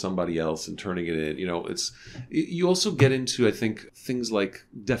before somebody else and turning it in. You also get into, I think, things like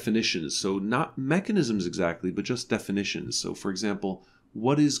definitions. So not mechanisms exactly, but just definitions. So for example,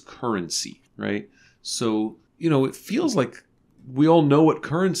 what is currency, right? So, it feels like we all know what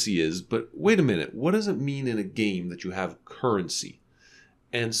currency is, but wait a minute, what does it mean in a game that you have currency?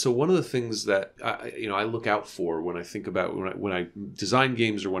 And so one of the things that I look out for when I think about when I design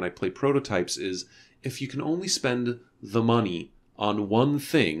games or when I play prototypes is if you can only spend the money on one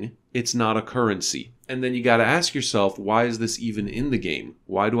thing, it's not a currency. And then you got to ask yourself, why is this even in the game?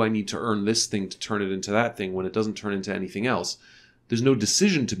 Why do I need to earn this thing to turn it into that thing when it doesn't turn into anything else? There's no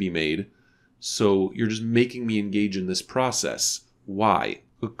decision to be made, so you're just making me engage in this process. Why?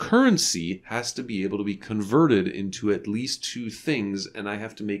 A currency has to be able to be converted into at least 2 things, and I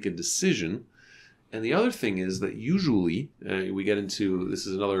have to make a decision. And the other thing is that usually, we get into, this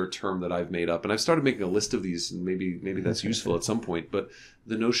is another term that I've made up, and I've started making a list of these, and maybe that's useful at some point, but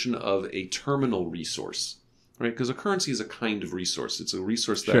the notion of a terminal resource, right? Because a currency is a kind of resource. It's a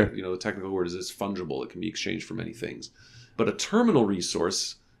resource that, the technical word is it's fungible. It can be exchanged for many things. But a terminal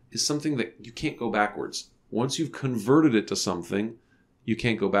resource is something that you can't go backwards. Once you've converted it to something, you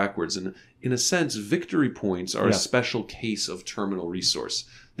can't go backwards. And in a sense, victory points are a special case of terminal resource.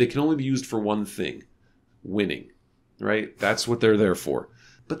 They can only be used for one thing, winning, right? That's what they're there for.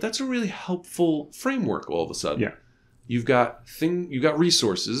 But that's a really helpful framework all of a sudden. Yeah. You've got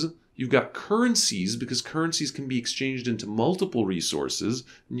resources, you've got currencies, because currencies can be exchanged into multiple resources,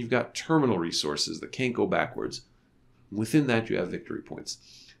 and you've got terminal resources that can't go backwards. Within that, you have victory points.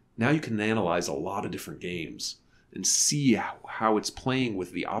 Now you can analyze a lot of different games and see how it's playing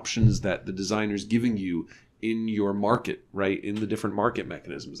with the options that the designer's giving you in your market, right? In the different market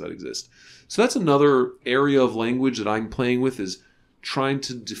mechanisms that exist. So that's another area of language that I'm playing with, is trying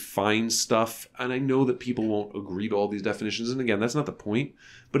to define stuff. And I know that people won't agree to all these definitions. And again, that's not the point,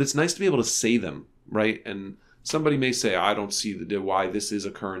 but it's nice to be able to say them, right? And somebody may say, I don't see why this is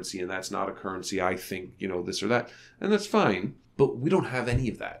a currency and that's not a currency. I think, this or that. And that's fine. But we don't have any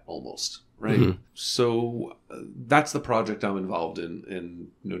of that almost, right? Mm-hmm. So that's the project I'm involved in,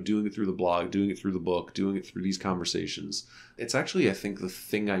 and doing it through the blog, doing it through the book, doing it through these conversations. It's actually, I think, the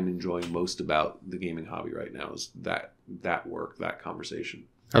thing I'm enjoying most about the gaming hobby right now is that work, that conversation.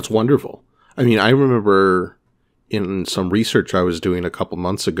 That's wonderful. I mean, I remember in some research I was doing a couple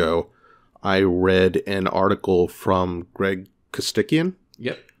months ago, I read an article from Greg Kostikian.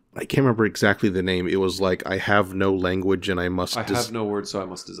 Yep. I can't remember exactly the name. It was like, I have no language and I must... I have no words, so I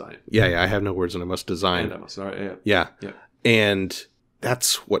must design. Yeah, I have no words and I must design. And I must, right, yeah. And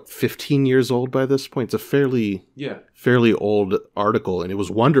that's, 15 years old by this point? It's a fairly old article, and it was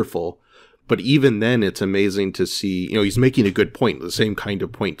wonderful. But even then, it's amazing to see, he's making a good point, the same kind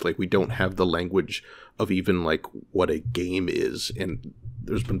of point. Like, we don't have the language of even, like, what a game is, and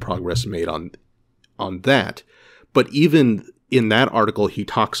there's been progress made on that. But even in that article, he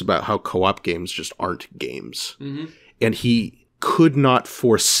talks about how co-op games just aren't games. Mm-hmm. And he could not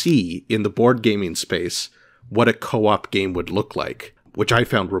foresee in the board gaming space what a co-op game would look like, which I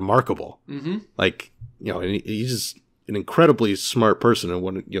found remarkable. Mm-hmm. Like, and he's an incredibly smart person,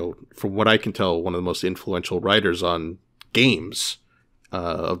 and from what I can tell, one of the most influential writers on games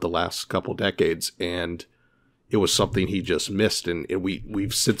of the last couple decades. And it was something he just missed, and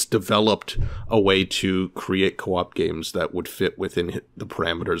we've since developed a way to create co-op games that would fit within the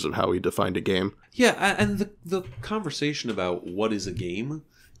parameters of how he defined a game. Yeah, and the conversation about what is a game,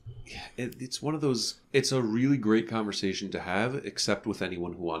 it's one of those, it's a really great conversation to have, except with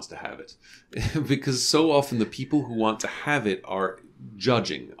anyone who wants to have it. Because so often the people who want to have it are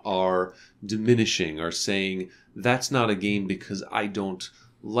judging, are diminishing, are saying, that's not a game because I don't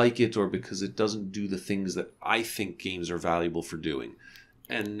like it, or because it doesn't do the things that I think games are valuable for doing.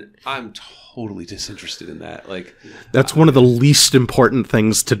 And I'm totally disinterested in that. Like, that's one of the least important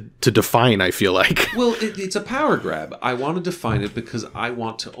things to define, I feel like. Well, it's a power grab. I want to define it because I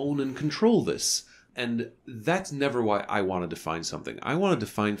want to own and control this. And that's never why I want to define something. I want to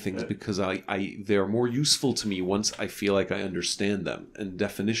define things because they're more useful to me once I feel like I understand them. And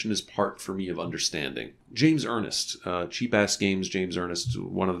definition is part for me of understanding. James Ernest, Cheap Ass Games, James Ernest,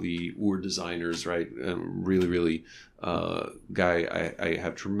 one of the Ur designers, right? Really, really guy I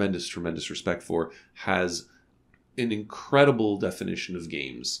have tremendous respect for, has an incredible definition of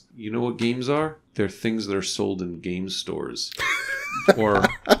games. You know what games are? They're things that are sold in game stores. Or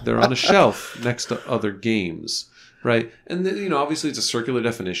they're on a shelf next to other games, right? And then, obviously it's a circular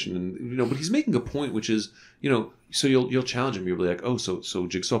definition, and but he's making a point, which is, so you'll challenge him. You'll be like, oh, so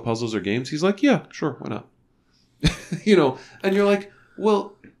jigsaw puzzles are games? He's like, yeah, sure, why not? And you're like,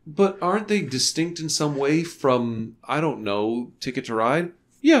 well, but aren't they distinct in some way from, I don't know, Ticket to Ride?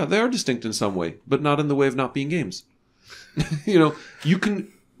 Yeah, they are distinct in some way, but not in the way of not being games. You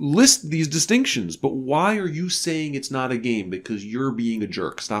can list these distinctions, but why are you saying it's not a game? Because you're being a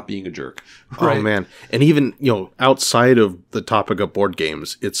jerk. Stop being a jerk. Right? Oh, man. And even, outside of the topic of board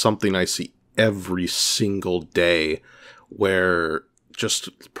games, it's something I see every single day where just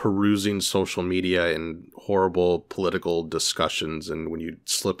perusing social media and horrible political discussions, and when you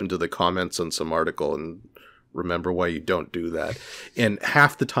slip into the comments on some article and remember why you don't do that. And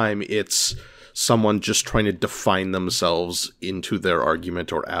half the time it's someone just trying to define themselves into their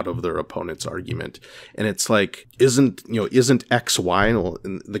argument or out of their opponent's argument. And it's like, isn't X, Y? Well,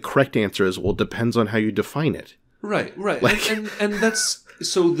 and the correct answer is, well, it depends on how you define it. Right. Like, and that's,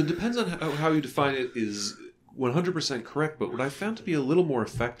 so the depends on how you define it is 100% correct. But what I found to be a little more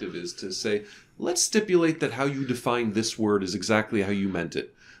effective is to say, let's stipulate that how you define this word is exactly how you meant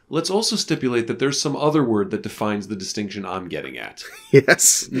it. Let's also stipulate that there's some other word that defines the distinction I'm getting at.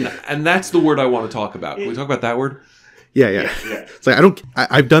 Yes. And that's the word I want to talk about. Can we talk about that word? Yeah. It's like,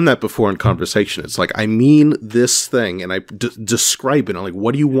 I've done that before in conversation. It's like, I mean this thing, and I describe it. I'm like,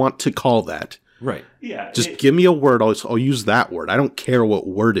 what do you want to call that? Right. Yeah. Just give me a word. I'll use that word. I don't care what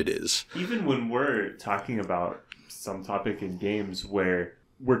word it is. Even when we're talking about some topic in games where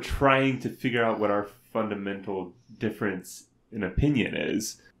we're trying to figure out what our fundamental difference in opinion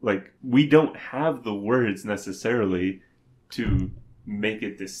is, like, we don't have the words necessarily to make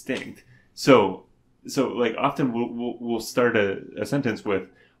it distinct. So like, often we'll start a sentence with,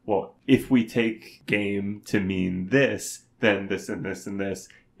 well, if we take game to mean this, then this and this and this.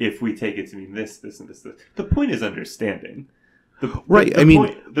 If we take it to mean this, this and this, this. The point is understanding. Right.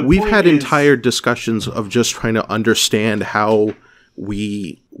 We've had entire discussions of just trying to understand how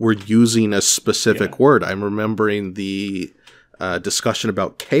we were using a specific word. I'm remembering the discussion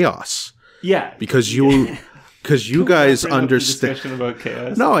about chaos. Yeah. Because you guys understand. Discussion about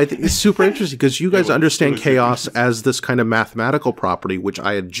chaos. No, I think it's super interesting because you guys understand chaos as this kind of mathematical property, which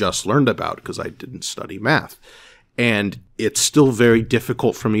I had just learned about because I didn't study math. And it's still very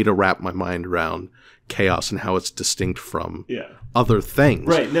difficult for me to wrap my mind around chaos and how it's distinct from other things.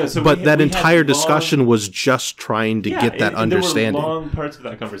 Right. No. So but that entire discussion was just trying to get that understanding. There were long parts of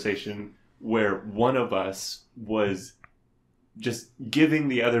that conversation where one of us was just giving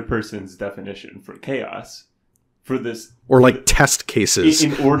the other person's definition for chaos for this, or like test cases,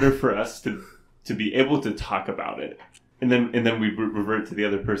 in order for us to be able to talk about it, and then we revert to the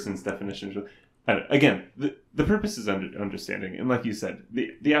other person's definition. Again, the purpose is understanding, and like you said,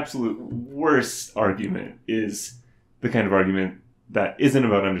 the absolute worst argument is the kind of argument that isn't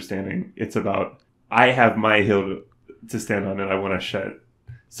about understanding. It's about, I have my hill to stand on, and I want to shut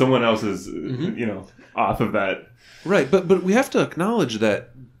someone else's, off of that. Right, but we have to acknowledge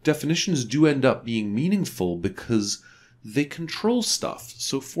that definitions do end up being meaningful because they control stuff.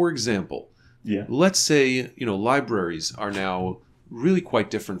 So, for example, let's say, libraries are now really quite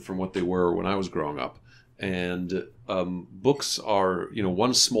different from what they were when I was growing up. And books are,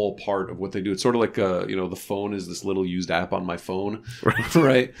 one small part of what they do. It's sort of like, the phone is this little used app on my phone,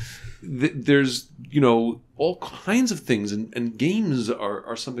 right? There's, all kinds of things, and games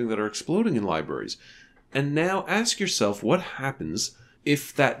are something that are exploding in libraries. And now ask yourself what happens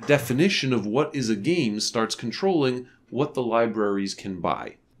if that definition of what is a game starts controlling what the libraries can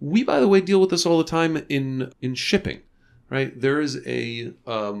buy. We, by the way, deal with this all the time in shipping, right? There is a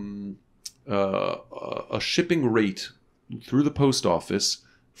shipping rate through the post office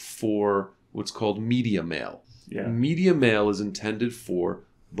for what's called media mail. Yeah. Media mail is intended for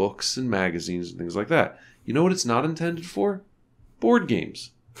books and magazines and things like that. You know what it's not intended for? Board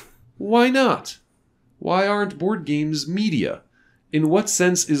games. Why not? Why aren't board games media? In what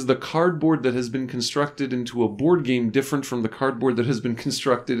sense is the cardboard that has been constructed into a board game different from the cardboard that has been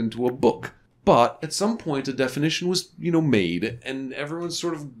constructed into a book? But at some point, a definition was, made, and everyone's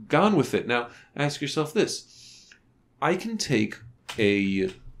sort of gone with it. Now, ask yourself this. I can take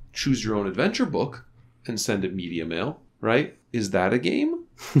a choose your own adventure book and send it media mail, right? Is that a game?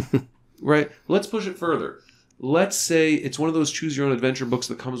 Right? Let's push it further. Let's say it's one of those choose your own adventure books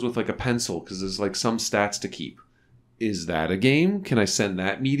that comes with like a pencil because there's like some stats to keep. Is that a game? Can I send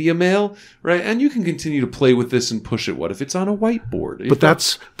that media mail? Right? And you can continue to play with this and push it. What if it's on a whiteboard?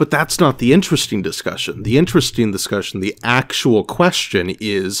 But that's not the interesting discussion. The interesting discussion, the actual question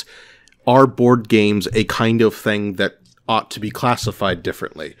is, are board games a kind of thing that ought to be classified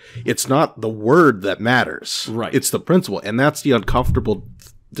differently? It's not the word that matters. Right. It's the principle. And that's the uncomfortable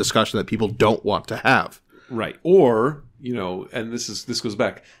discussion that people don't want to have. Right. Or, and this goes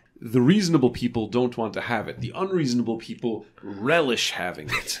back. The reasonable people don't want to have it. The unreasonable people relish having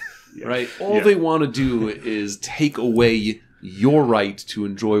it. Right? All they want to do is take away your right to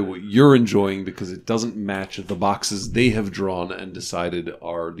enjoy what you're enjoying because it doesn't match the boxes they have drawn and decided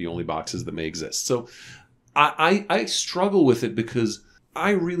are the only boxes that may exist. So I struggle with it because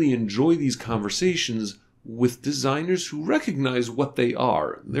I really enjoy these conversations with designers who recognize what they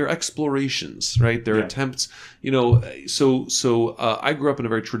are, their explorations, right? Their attempts, So I grew up in a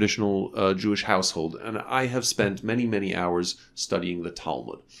very traditional Jewish household, and I have spent many, many hours studying the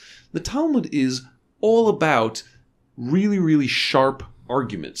Talmud. The Talmud is all about really, really sharp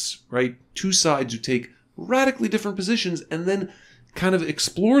arguments, right? Two sides who take radically different positions and then kind of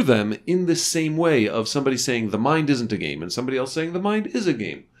explore them in the same way of somebody saying the mind isn't a game and somebody else saying the mind is a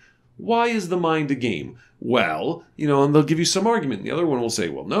game. Why is the mind a game? Well, and they'll give you some argument. The other one will say,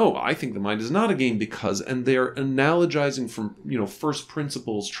 well, no, I think the mind is not a game because, and they're analogizing from, first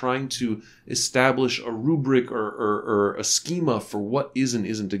principles, trying to establish a rubric or a schema for what is and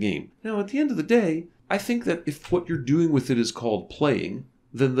isn't a game. Now, at the end of the day, I think that if what you're doing with it is called playing,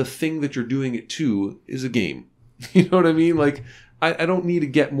 then the thing that you're doing it to is a game. You know what I mean? Like, I don't need to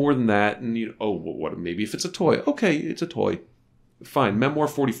get more than that. And, what? Maybe if it's a toy. Okay, it's a toy. Fine. Memoir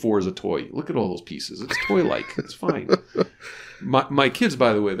 44 is a toy. Look at all those pieces. It's toy-like. It's fine. My kids,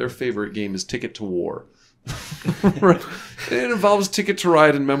 by the way, their favorite game is Ticket to War. Right? It involves Ticket to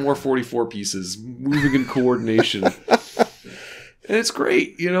Ride and Memoir 44 pieces, moving in coordination. And it's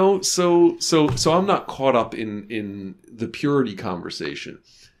great, So I'm not caught up in the purity conversation.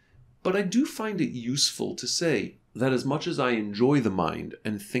 But I do find it useful to say that as much as I enjoy the mind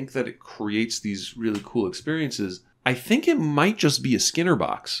and think that it creates these really cool experiences, I think it might just be a Skinner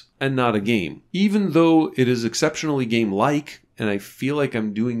box and not a game. Even though it is exceptionally game-like, and I feel like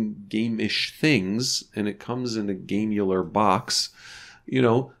I'm doing game-ish things, and it comes in a gamular box,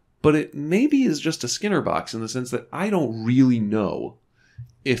 but it maybe is just a Skinner box in the sense that I don't really know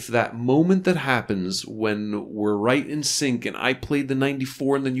if that moment that happens when we're right in sync and I played the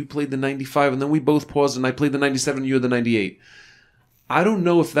 94 and then you played the 95 and then we both paused and I played the 97 and you had the 98. I don't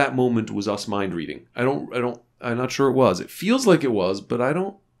know if that moment was us mind reading. I'm not sure it was. It feels like it was, but I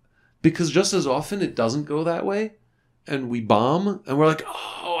don't, because just as often it doesn't go that way and we bomb and we're like,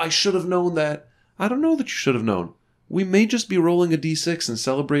 oh, I should have known that. I don't know that you should have known. We may just be rolling a D6 and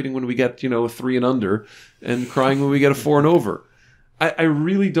celebrating when we get, a 3 and under and crying when we get a 4 and over. I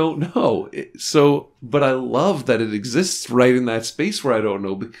really don't know. But I love that it exists right in that space where I don't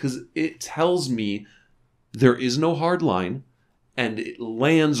know because it tells me there is no hard line. And it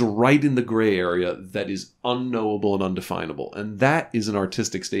lands right in the gray area that is unknowable and undefinable. And that is an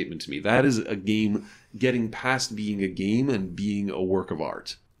artistic statement to me. That is a game getting past being a game and being a work of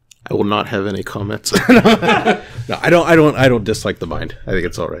art. I will not have any comments. No, I don't dislike the mind. I think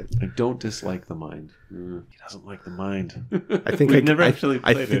it's all right. I don't dislike the mind. He doesn't like the mind. I think We've never actually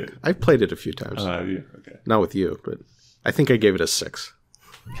played it. I've played it a few times. Yeah, okay. Not with you, but I think I gave it a 6.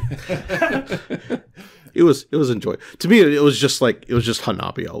 It was enjoyable. To me, it was just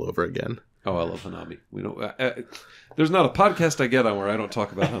Hanabi all over again. Oh, I love Hanabi. We don't. There's not a podcast I get on where I don't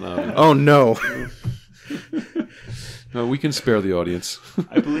talk about Hanabi. Oh no. No, we can spare the audience.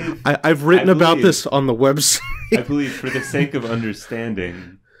 I believe I've written about this on the website. I believe, for the sake of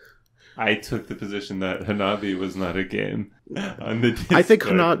understanding, I took the position that Hanabi was not a game on the Discord. I think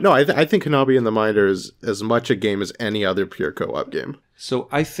Hanabi and the Mind are as much a game as any other pure co-op game. So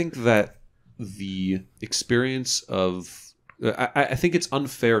I think that the experience of... I think it's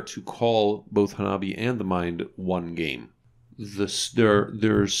unfair to call both Hanabi and the Mind one game.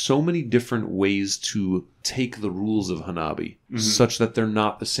 There's so many different ways to take the rules of Hanabi such that they're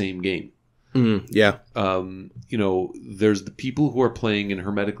not the same game. Yeah. There's the people who are playing in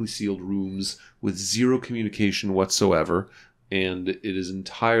hermetically sealed rooms with zero communication whatsoever, and it is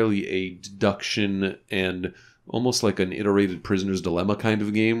entirely a deduction and almost like an iterated prisoner's dilemma kind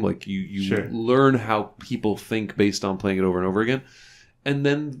of game. Like you Sure. learn how people think based on playing it over and over again. And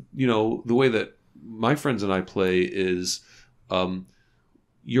then, the way that my friends and I play is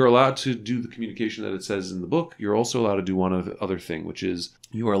you're allowed to do the communication that it says in the book. You're also allowed to do one other thing, which is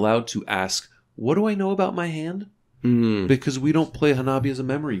you are allowed to ask, what do I know about my hand? Because we don't play Hanabi as a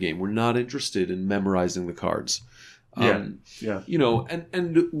memory game. We're not interested in memorizing the cards. You know,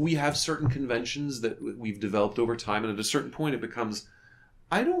 and we have certain conventions that we've developed over time, and at a certain point it becomes,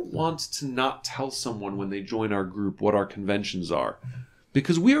 I don't want to not tell someone when they join our group what our conventions are.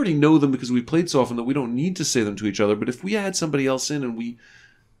 Because we already know them because we've played so often that we don't need to say them to each other. But if we add somebody else in and we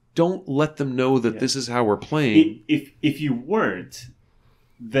don't let them know that this is how we're playing... If you weren't,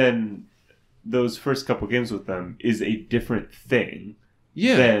 then those first couple games with them is a different thing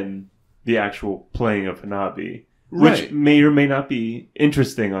than the actual playing of Hanabi. Right. Which may or may not be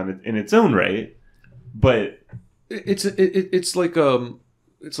interesting in its own right, but...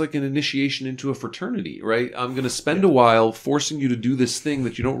 It's like an initiation into a fraternity, right? I'm going to spend a while forcing you to do this thing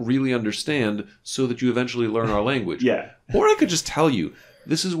that you don't really understand so that you eventually learn our language. Or I could just tell you,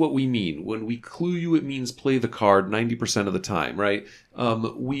 this is what we mean. When we clue you, it means play the card 90% of the time, right?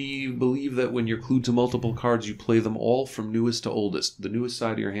 We believe that when you're clued to multiple cards, you play them all from newest to oldest. The newest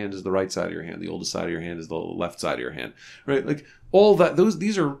side of your hand is the right side of your hand. The oldest side of your hand is the left side of your hand, right? Like all that,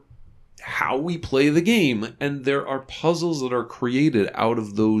 these are how we play the game, and there are puzzles that are created out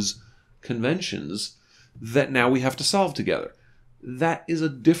of those conventions that now we have to solve together. That is a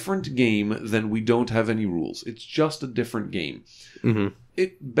different game than we don't have any rules. It's just a different game.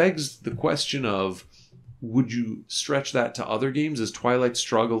 It begs the question of, would you stretch that to other games? Is Twilight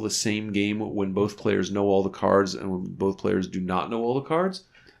Struggle the same game when both players know all the cards and when both players do not know all the cards?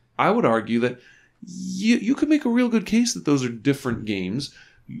 I would argue that you could make a real good case that those are different games.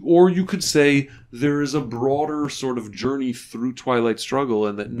 Or you could say there is a broader sort of journey through Twilight Struggle,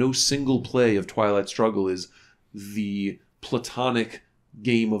 and that no single play of Twilight Struggle is the platonic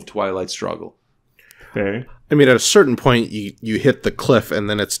game of Twilight Struggle. Fair. I mean, at a certain point, you hit the cliff, and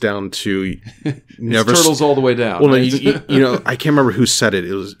then it's down to never turtles all the way down. Well, right? you know, I can't remember who said it.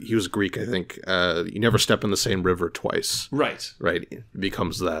 He was Greek, I think. You never step in the same river twice. Right. It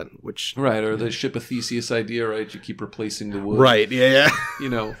becomes that, which or the ship of Theseus idea, right? You keep replacing the wood. Right. Yeah. You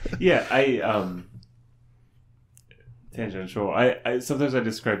know. Yeah. Tangential. I sometimes I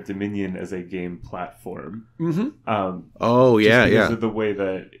describe Dominion as a game platform. Because of the way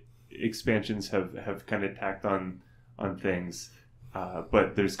that expansions have kind of tacked on things,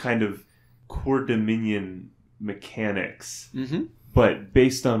 but there's kind of core Dominion mechanics, but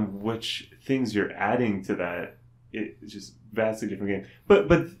based on which things you're adding to that, it's just vastly different game.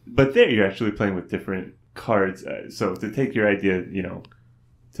 But there you're actually playing with different cards. So to take your idea, you know,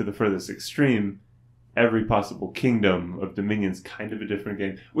 to the furthest extreme, every possible kingdom of Dominion's kind of a different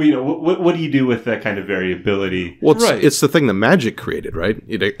game. Well, you know, what do you do with that kind of variability? Well, it's the thing that Magic created, right?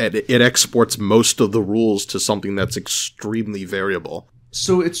 It exports most of the rules to something that's extremely variable.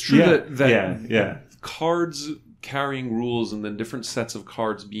 So it's true that cards carrying rules and then different sets of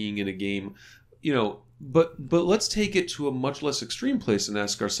cards being in a game, you know, but let's take it to a much less extreme place and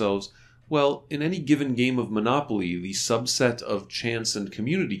ask ourselves, well, in any given game of Monopoly, the subset of chance and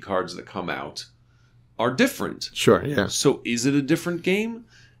community cards that come out are different. Sure, yeah. So is it a different game?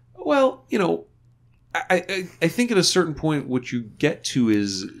 Well, you know, I think at a certain point what you get to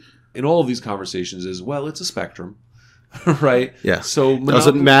is, in all of these conversations, is, well, it's a spectrum, right? Yeah. So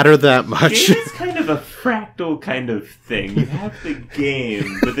doesn't matter that much. Game is kind of a fractal kind of thing. You have the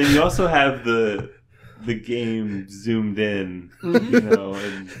game, but then you also have the game zoomed in, you know,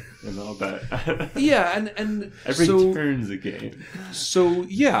 and all that. Yeah, and every turn's a game. So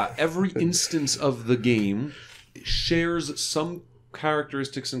yeah, every instance of the game shares some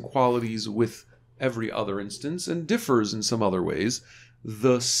characteristics and qualities with every other instance and differs in some other ways.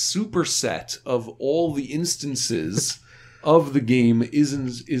 The superset of all the instances of the game is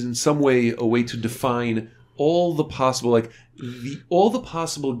in some way a way to define all the possible all the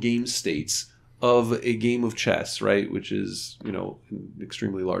possible game states of a game of chess, right? Which is, you know, an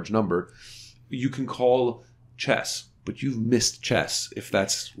extremely large number. You can call chess, but you've missed chess if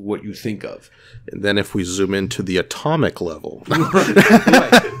that's what you think of. And then if we zoom into the atomic level.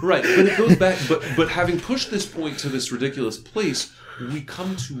 Right. But it goes back, but having pushed this point to this ridiculous place, we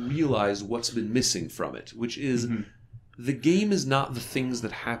come to realize what's been missing from it, which is the game is not the things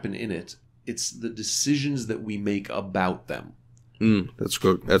that happen in it. It's the decisions that we make about them. That's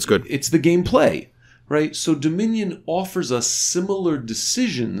good. That's good. It's the gameplay, right? So Dominion offers us similar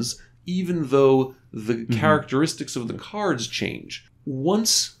decisions, even though the characteristics of the cards change.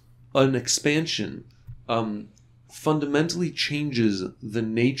 Once an expansion fundamentally changes the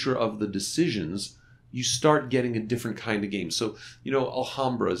nature of the decisions, you start getting a different kind of game. So,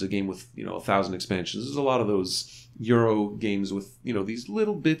 Alhambra is a game with, 1,000 expansions. There's a lot of those Euro games with, these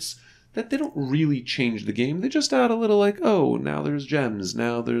little bits that they don't really change the game. They just add a little like, oh, now there's gems.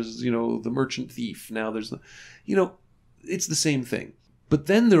 Now there's, the merchant thief. Now there's, it's the same thing. But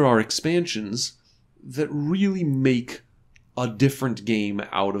then there are expansions that really make a different game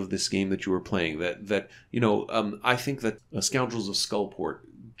out of this game that you were playing. I think that Scoundrels of Skullport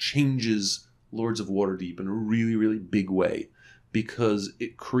changes Lords of Waterdeep in a really, really big way, because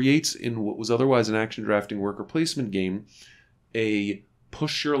it creates, in what was otherwise an action drafting worker placement game, a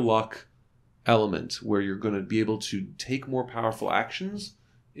push your luck element where you're going to be able to take more powerful actions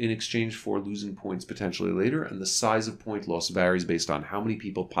in exchange for losing points potentially later, and the size of point loss varies based on how many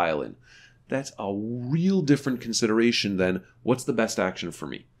people pile in. That's a real different consideration than what's the best action for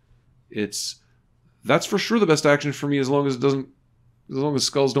me. That's for sure the best action for me as long as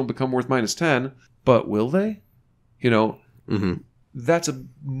skulls don't become worth -10, but will they? That's a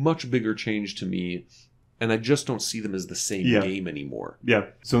much bigger change to me, and I just don't see them as the same game anymore. Yeah.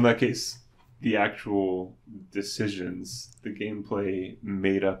 So in that case, the actual decisions, the gameplay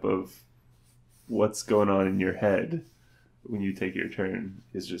made up of what's going on in your head when you take your turn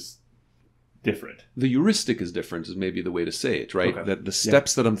is just different. The heuristic is different, is maybe the way to say it, right? Okay. That the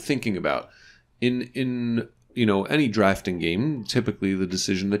steps that I'm thinking about in any drafting game, typically the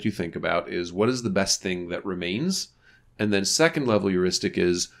decision that you think about is what is the best thing that remains, and then second level heuristic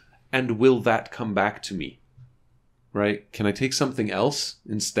is, and will that come back to me, right? Can I take something else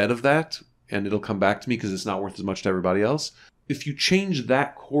instead of that, and it'll come back to me because it's not worth as much to everybody else? If you change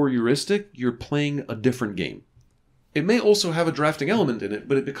that core heuristic, you're playing a different game. It may also have a drafting element in it,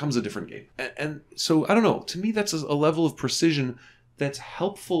 but it becomes a different game. And so, I don't know, to me that's a level of precision that's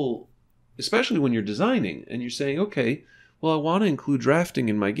helpful, especially when you're designing and you're saying, okay, well, I want to include drafting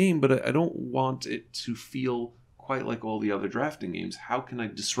in my game, but I don't want it to feel quite like all the other drafting games. How can I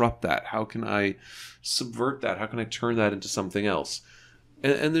disrupt that? How can I subvert that? How can I turn that into something else?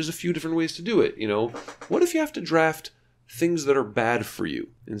 And there's a few different ways to do it. What if you have to draft things that are bad for you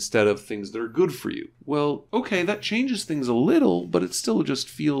instead of things that are good for you? Well, okay, that changes things a little, but it still just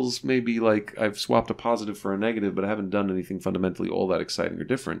feels maybe like I've swapped a positive for a negative, but I haven't done anything fundamentally all that exciting or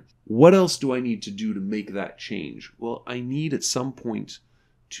different. What else do I need to do to make that change? Well, I need at some point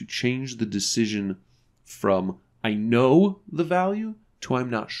to change the decision from I know the value to I'm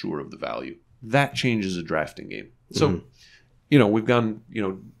not sure of the value. That changes a drafting game. So, we've gone,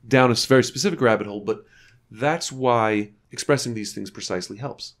 down a very specific rabbit hole, but that's why expressing these things precisely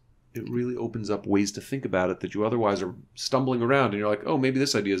helps. It really opens up ways to think about it that you otherwise are stumbling around and you're like, oh, maybe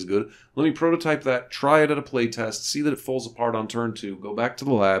this idea is good. Let me prototype that, try it at a play test, see that it falls apart on turn 2, go back to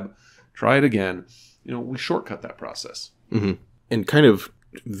the lab, try it again. We shortcut that process. Mm-hmm. And kind of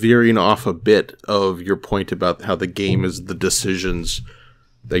veering off a bit of your point about how the game is the decisions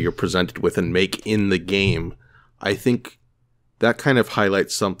that you're presented with and make in the game, I think that kind of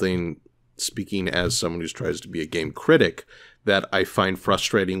highlights something, speaking as someone who tries to be a game critic, that I find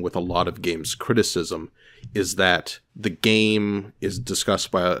frustrating with a lot of games criticism, is that the game is discussed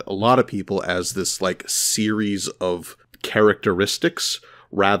by a lot of people as this series of characteristics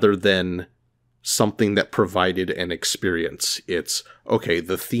rather than something that provided an experience. It's, okay,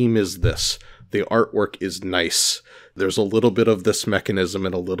 the theme is this, the artwork is nice, there's a little bit of this mechanism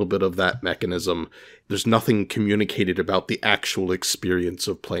and a little bit of that mechanism. There's nothing communicated about the actual experience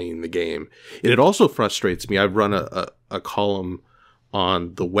of playing the game. And it also frustrates me. I've run a column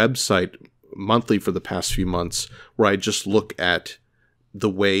on the website monthly for the past few months where I just look at the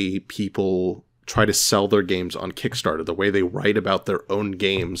way people try to sell their games on Kickstarter, the way they write about their own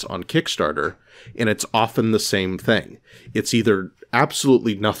games on Kickstarter, and it's often the same thing. It's either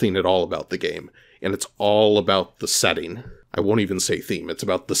absolutely nothing at all about the game, and it's all about the setting. I won't even say theme. It's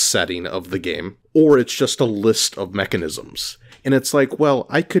about the setting of the game. Or it's just a list of mechanisms. And it's like, well,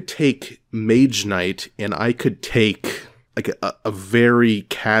 I could take Mage Knight and I could take a very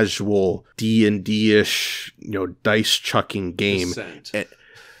casual D&D-ish, dice chucking game.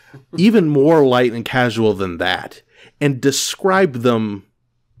 Even more light and casual than that. And describe them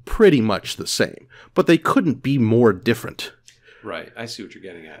pretty much the same. But they couldn't be more different. Right, I see what you're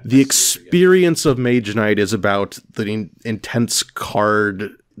getting at. The experience of Mage Knight is about the intense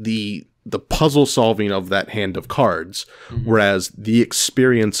card, the puzzle solving of that hand of cards, whereas the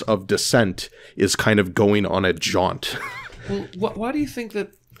experience of Descent is kind of going on a jaunt. Well, why do you think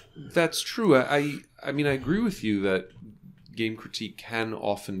that's true? I mean, I agree with you that game critique can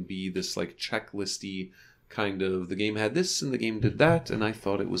often be this checklisty kind of, the game had this and the game did that and I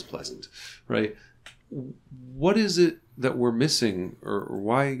thought it was pleasant, right? What is it that we're missing, or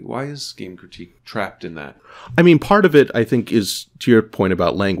why is game critique trapped in that? I mean, part of it, I think, is to your point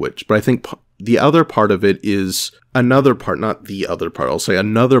about language, but I think the other part of it is another part, not the other part, I'll say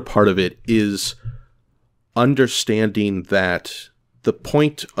another part of it is understanding that the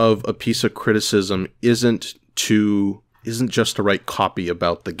point of a piece of criticism isn't just to write copy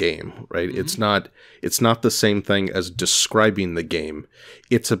about the game, right? Mm-hmm. It's not the same thing as describing the game.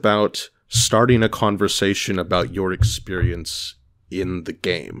 It's about starting a conversation about your experience in the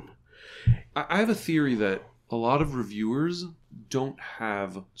game. I have a theory that a lot of reviewers don't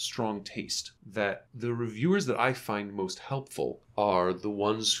have strong taste. That the reviewers that I find most helpful are the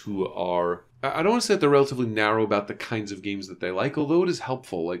ones who are, I don't want to say that they're relatively narrow about the kinds of games that they like, although it is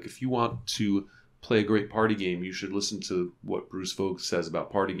helpful. Like if you want to play a great party game, you should listen to what Bruce Vogt says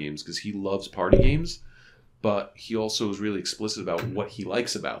about party games, because he loves party games, but he also is really explicit about what he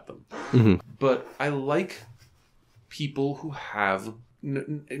likes about them. Mm-hmm. But I like people who have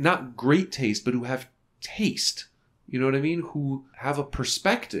not great taste, but who have taste. You know what I mean? Who have a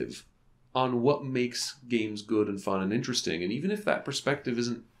perspective on what makes games good and fun and interesting. And even if that perspective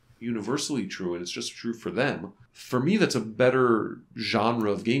isn't universally true and it's just true for them, for me, that's a better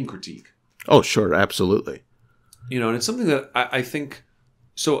genre of game critique. Oh, sure. Absolutely. You know, and it's something that I think...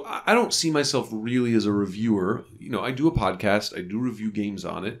 So I don't see myself really as a reviewer. You know, I do a podcast. I do review games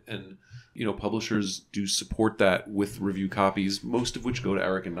on it. And, you know, publishers do support that with review copies, most of which go to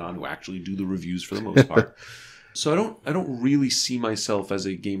Eric and Don, who actually do the reviews for the most part. So I don't really see myself as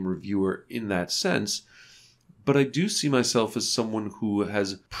a game reviewer in that sense. But I do see myself as someone who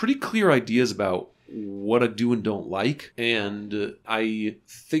has pretty clear ideas about what I do and don't like. And I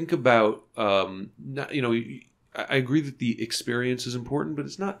think about, you know... I agree that the experience is important, but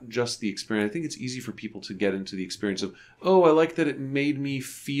it's not just the experience. I think it's easy for people to get into the experience of, oh, I like that it made me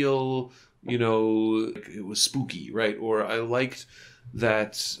feel, you know, like it was spooky, right? Or I liked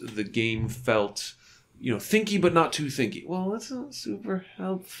that the game felt, you know, thinky but not too thinky. Well, that's not super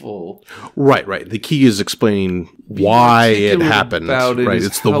helpful. Right. The key is explaining why it happened. Right,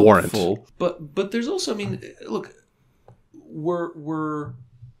 it's the warrant. But there's also, I mean, look, we're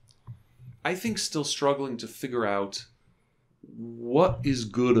I think still struggling to figure out what is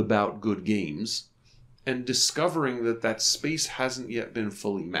good about good games and discovering that space hasn't yet been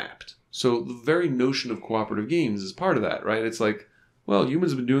fully mapped. So the very notion of cooperative games is part of that, right? It's like, well,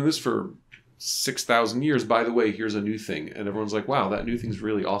 humans have been doing this for 6,000 years. By the way, here's a new thing. And everyone's like, wow, that new thing's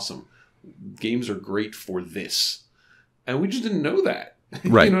really awesome. Games are great for this. And we just didn't know that.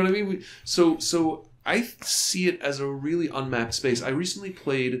 Right. You know what I mean? So I see it as a really unmapped space. I recently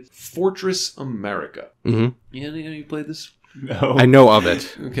played Fortress America. Mm-hmm. You played this? No. I know of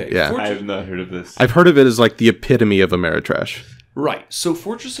it. Okay. Yeah. I have not heard of this. I've heard of it as like the epitome of Ameritrash. Right. So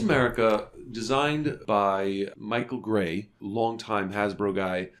Fortress America, designed by Michael Gray, longtime Hasbro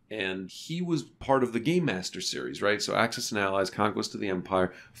guy, and he was part of the Game Master series, right? So Axis and Allies, Conquest of the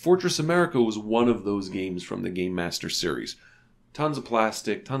Empire. Fortress America was one of those games from the Game Master series. Tons of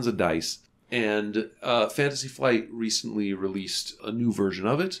plastic, tons of dice. And Fantasy Flight recently released a new version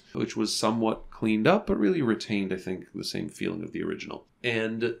of it, which was somewhat cleaned up, but really retained, I think, the same feeling of the original.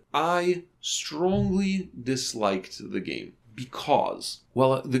 And I strongly disliked the game because,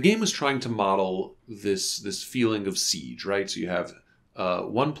 well, the game was trying to model this feeling of siege, right? So you have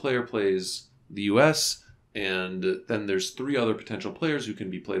one player plays the US, and then there's three other potential players who can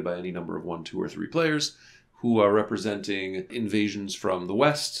be played by any number of 1, 2, or 3 players who are representing invasions from the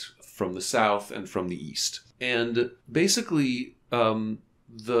West, from the South, and from the East. And basically,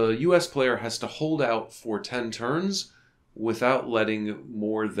 the US player has to hold out for 10 turns without letting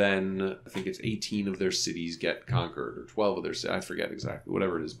more than, I think it's 18 of their cities get conquered, or 12 of their cities, I forget exactly,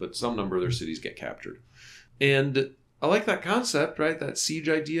 whatever it is, but some number of their cities get captured. And I like that concept, right? That siege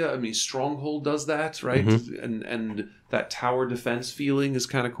idea. I mean, Stronghold does that, right? Mm-hmm. And that tower defense feeling is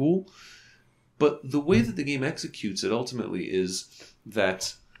kind of cool. But the way that the game executes it ultimately is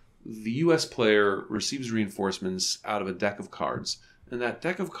that the US player receives reinforcements out of a deck of cards. And that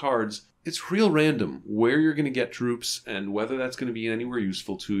deck of cards, it's real random where you're going to get troops and whether that's going to be anywhere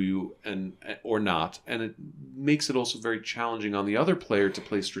useful to you or not. And it makes it also very challenging on the other player to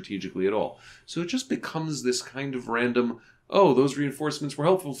play strategically at all. So it just becomes this kind of random, oh, those reinforcements were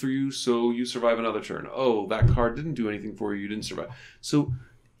helpful for you, so you survive another turn. Oh, that card didn't do anything for you, you didn't survive. So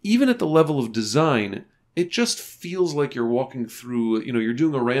even at the level of design, it just feels like you're walking through, you know, you're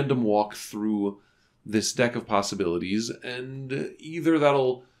doing a random walk through this deck of possibilities, and either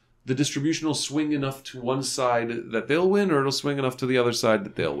the distribution will swing enough to one side that they'll win, or it'll swing enough to the other side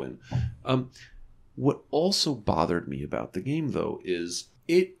that they'll win. What also bothered me about the game, though, is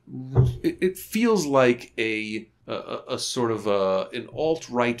it feels like a a sort of an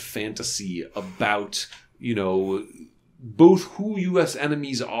alt-right fantasy about, both who U.S.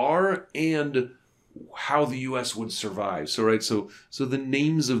 enemies are and how the U.S. would survive. So right, so the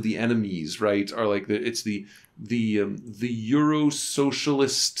names of the enemies, right, are like it's the Euro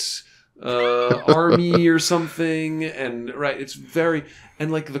Socialist army or something, and right, it's very,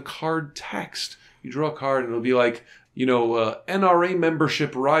 and like the card text, you draw a card and it'll be like, NRA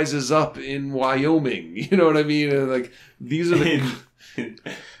membership rises up in Wyoming. You know what I mean? And like these are the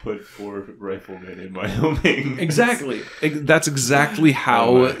put 4 riflemen in Wyoming. Exactly. That's exactly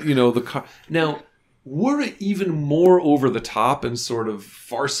how the car. Now, were it even more over the top and sort of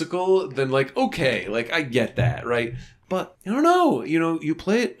farcical, then like, okay, like I get that, right? But I don't know. You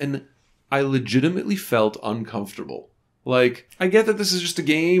play it and I legitimately felt uncomfortable. Like, I get that this is just a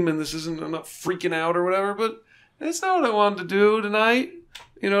game and this isn't, I'm not freaking out or whatever, but that's not what I wanted to do tonight.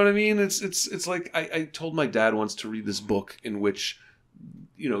 You know what I mean? It's like I told my dad once to read this book in which,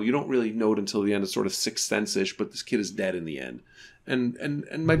 you don't really know it until the end. It's sort of Sixth Sense-ish, but this kid is dead in the end.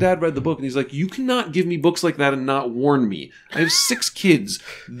 And my dad read the book and he's like, you cannot give me books like that and not warn me. I have 6 kids.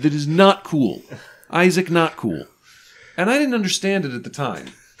 That is not cool. Isaac, not cool. And I didn't understand it at the time.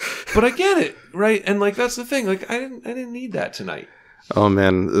 But I get it, right? And like that's the thing. Like I didn't need that tonight. Oh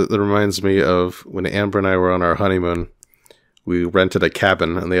man, that reminds me of when Amber and I were on our honeymoon. We rented a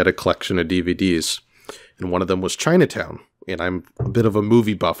cabin and they had a collection of DVDs, and one of them was Chinatown. And I'm a bit of a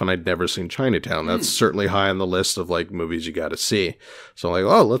movie buff, and I'd never seen Chinatown. That's certainly high on the list of like movies you got to see. So I'm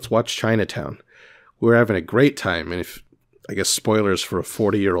like, oh, let's watch Chinatown. We're having a great time, and if I guess spoilers for a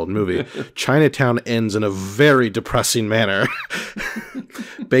 40-year-old movie, Chinatown ends in a very depressing manner.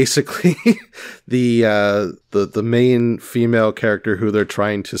 Basically, the main female character who they're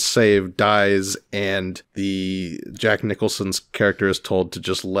trying to save dies, and the Jack Nicholson's character is told to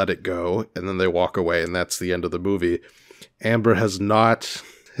just let it go, and then they walk away, and that's the end of the movie. Amber has not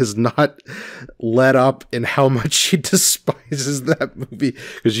let up in how much she despises that movie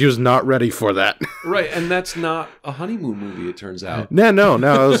because she was not ready for that. Right, and that's not a honeymoon movie, it turns out. No,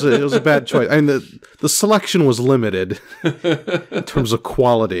 it was a bad choice. I mean, the selection was limited in terms of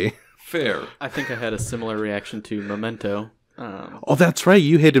quality. Fair. I think I had a similar reaction to Memento. Oh, that's right.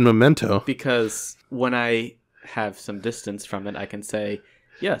 You hated Memento. Because when I have some distance from it, I can say,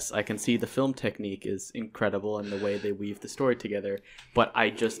 yes, I can see the film technique is incredible and the way they weave the story together, but I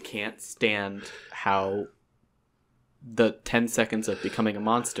just can't stand how the 10 seconds of becoming a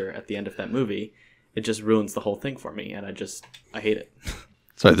monster at the end of that movie, it just ruins the whole thing for me, and I hate it.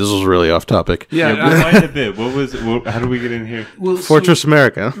 Sorry, this was really off topic. Yeah, rewind a bit. How did we get in here? Well, Fortress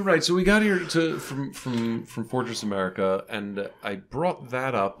America. Right, so we got here from Fortress America, and I brought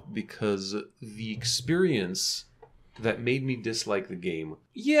that up because the experience that made me dislike the game.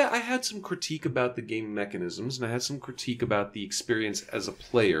 Yeah, I had some critique about the game mechanisms, and I had some critique about the experience as a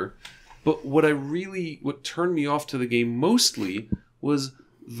player, but what turned me off to the game mostly was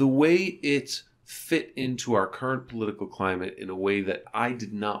the way it fit into our current political climate in a way that I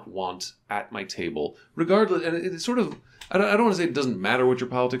did not want at my table. Regardless, and it's sort of, I don't want to say it doesn't matter what your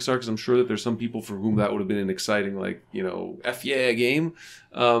politics are, because I'm sure that there's some people for whom that would have been an exciting, F yeah game,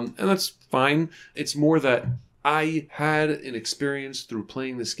 and that's fine. It's more that I had an experience through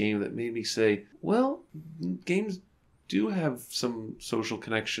playing this game that made me say, well, games do have some social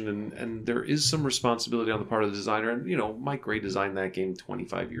connection, and there is some responsibility on the part of the designer. And, Mike Gray designed that game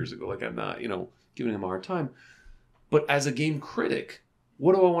 25 years ago. Like, I'm not, giving him a hard time. But as a game critic,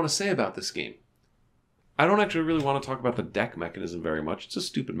 what do I want to say about this game? I don't actually really want to talk about the deck mechanism very much. It's a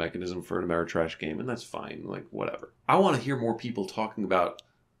stupid mechanism for an Ameritrash game, and that's fine. Like, whatever. I want to hear more people talking about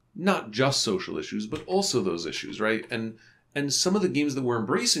not just social issues, but also those issues, right? And some of the games that we're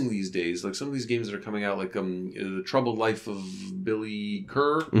embracing these days, like some of these games that are coming out, like The Troubled Life of Billy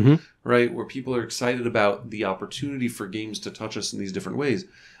Kerr, right? Where people are excited about the opportunity for games to touch us in these different ways.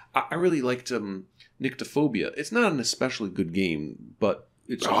 I really liked Nyctophobia. It's not an especially good game, but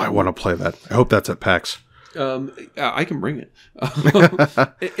it's... I want to play that. I hope that's at PAX. I can bring it.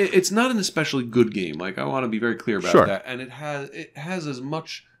 It's not an especially good game. Like, I want to be very clear about that. And it has as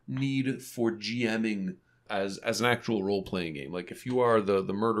much need for GMing as an actual role-playing game. Like, if you are the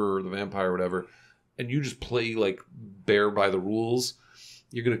murderer or the vampire or whatever, and you just play like bear by the rules,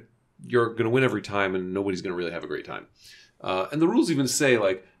 you're gonna win every time, and nobody's gonna really have a great time. And the rules even say,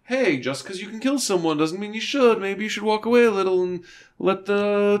 like, hey, just because you can kill someone doesn't mean you should. Maybe you should walk away a little and let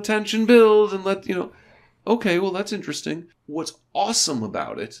the tension build and let, Okay, well, that's interesting. What's awesome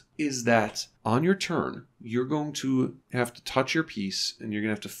about it is that on your turn, you're going to have to touch your piece, and you're going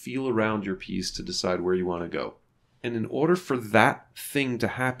to have to feel around your piece to decide where you want to go. And in order for that thing to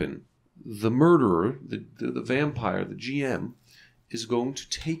happen, the murderer, the vampire, the GM, is going to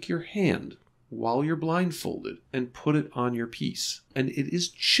take your hand while you're blindfolded and put it on your piece. And it is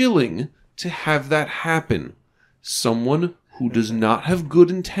chilling to have that happen. Someone who does not have good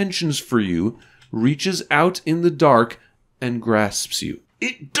intentions for you reaches out in the dark and grasps you.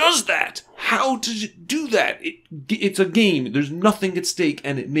 It does that! How does it do that? It's a game. There's nothing at stake,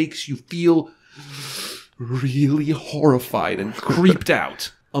 and it makes you feel really horrified and creeped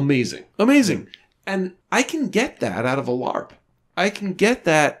out. Amazing. Amazing. And I can get that out of a LARP. I can get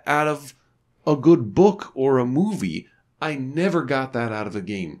that out of a good book or a movie. I never got that out of a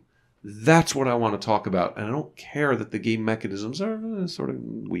game. That's what I want to talk about. And I don't care that the game mechanisms are sort of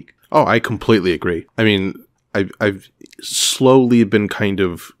weak. Oh, I completely agree. I mean, I've slowly been kind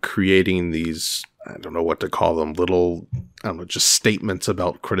of creating these, I don't know what to call them, little, I don't know, just statements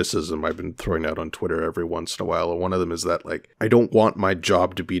about criticism I've been throwing out on Twitter every once in a while. And one of them is that, like, I don't want my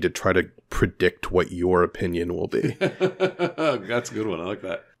job to be to try to predict what your opinion will be. That's a good one. I like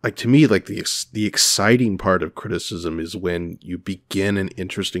that. Like, to me, like, the exciting part of criticism is when you begin an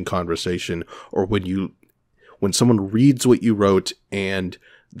interesting conversation, or when someone reads what you wrote and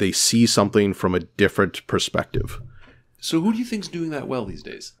they see something from a different perspective. So who do you think's doing that well these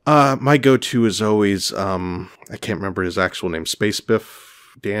days? My go-to is always, I can't remember his actual name, Space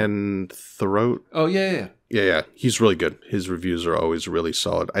Biff, Dan Throat. Oh, yeah. Yeah. He's really good. His reviews are always really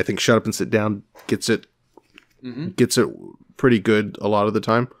solid. I think Shut Up and Sit Down gets it pretty good a lot of the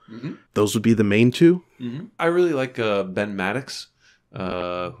time. Mm-hmm. Those would be the main two. Mm-hmm. I really like Ben Maddox,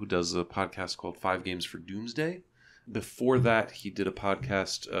 who does a podcast called 5 Games for Doomsday. Before that, he did a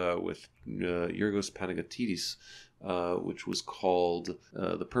podcast with Yorgos Panagiotidis, which was called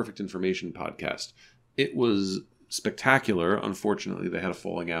the Perfect Information Podcast. It was spectacular. Unfortunately, they had a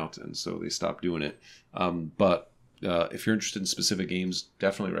falling out, and so they stopped doing it. But if you're interested in specific games,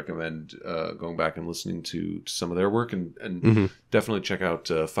 definitely recommend going back and listening to some of their work, and definitely check out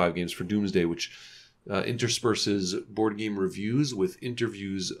 5 Games for Doomsday, which intersperses board game reviews with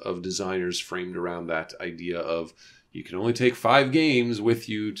interviews of designers framed around that idea of you can only take 5 games with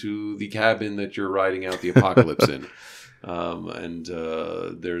you to the cabin that you're riding out the apocalypse in. And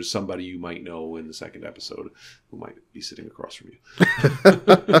there's somebody you might know in the second episode who might be sitting across from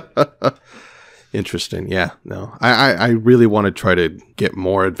you. Interesting. Yeah. No, I really want to try to get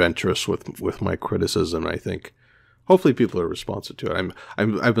more adventurous with my criticism. I think hopefully people are responsive to it.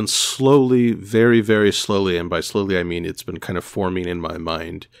 I've been slowly, very, very slowly, and by slowly I mean it's been kind of forming in my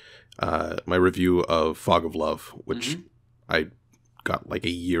mind, my review of Fog of Love, which I got like a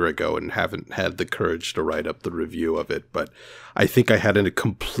year ago and haven't had the courage to write up the review of it. But I think I had a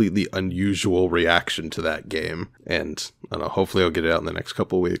completely unusual reaction to that game, and I don't know, hopefully I'll get it out in the next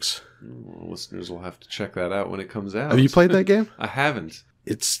couple of weeks. Well, listeners will have to check that out when it comes out. Have you played that game? I haven't.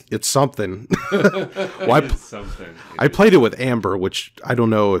 It's something. It's something. I played it with Amber, which I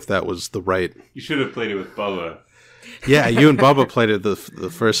don't know if that was the right. You should have played it with Bubba. Yeah, you and Bubba played it the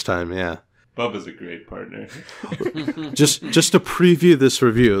first time. Yeah, Bubba's a great partner. just to preview this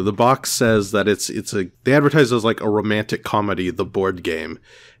review, the box says that they advertise it as like a romantic comedy, the board game,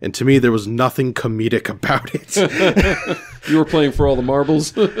 and to me there was nothing comedic about it. You were playing for all the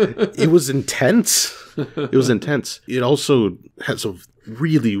marbles. It was intense. It also has a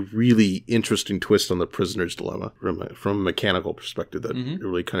really, really interesting twist on the prisoner's dilemma from a mechanical perspective that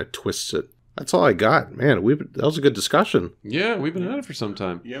really kind of twists it. That's all I got, man. That was a good discussion. Yeah, we've been at it for some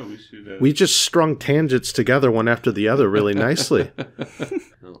time. Yeah, we should. We just strung tangents together one after the other really nicely.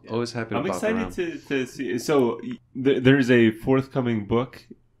 Always happy to I'm pop excited around. to see. So there's a forthcoming book.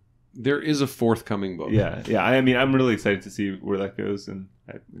 There is a forthcoming book. Yeah. I mean, I'm really excited to see where that goes, and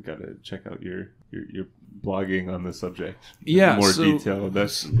I got to check out your blogging on the subject. Yeah, more detail.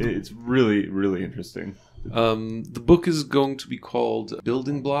 It's really, really interesting. The book is going to be called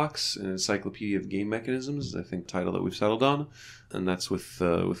Building Blocks, an Encyclopedia of Game Mechanisms, I think title that we've settled on, and that's with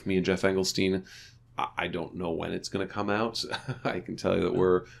me and Jeff Engelstein. I don't know when it's going to come out. I can tell you that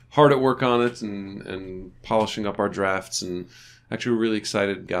we're hard at work on it and polishing up our drafts, and actually we're really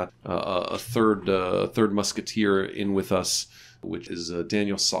excited. Got a third musketeer in with us, which is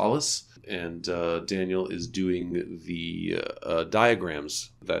Daniel Salas. And Daniel is doing the diagrams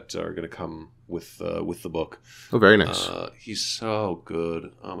that are going to come with the book. Oh, very nice. He's so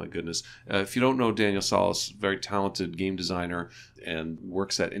good. Oh, my goodness. If you don't know Daniel Salas, very talented game designer and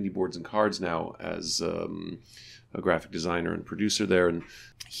works at Indie Boards and Cards now as a graphic designer and producer there. And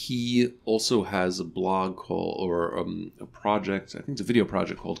he also has a blog a project, I think it's a video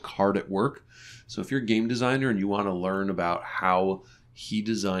project called Card at Work. So if you're a game designer and you want to learn about how he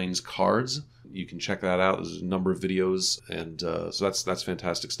designs cards, You can check that out. There's a number of videos, and so that's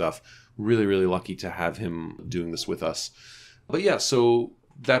fantastic stuff. Really, really lucky to have him doing this with us. But yeah, so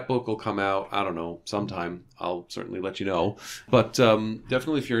that book will come out, I don't know, sometime. I'll certainly let you know. But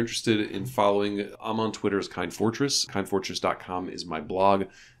definitely if you're interested in following, I'm on Twitter as Kind Fortress. KindFortress.com is my blog.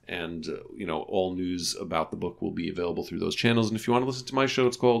 And, all news about the book will be available through those channels. And if you want to listen to my show,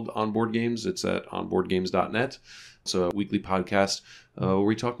 it's called On Board Games. It's at onboardgames.net. It's a weekly podcast where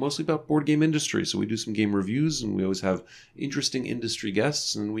we talk mostly about board game industry. So we do some game reviews, and we always have interesting industry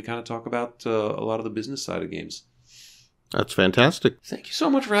guests, and we kind of talk about a lot of the business side of games. That's fantastic. Thank you so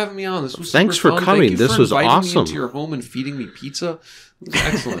much for having me on. This was Thanks super for fun. coming. Thank you This for was inviting awesome. me into your home and feeding me pizza. It was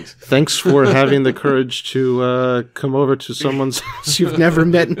excellent. Thanks for having the courage to come over to someone's house you've never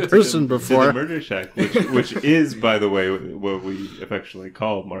met in person To the before. Murder Shack, which is, by the way, what we affectionately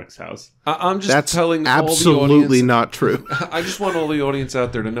call Mark's house. I'm just That's telling absolutely all the audience, not true. I just want all the audience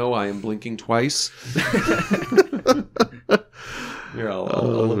out there to know I am blinking twice. Here,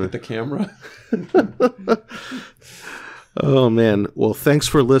 I'll look at the camera. Oh, man. Well, thanks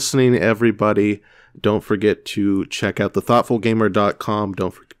for listening, everybody. Don't forget to check out thethoughtfulgamer.com.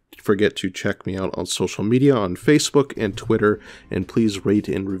 Don't forget to check me out on social media on Facebook and Twitter. And please rate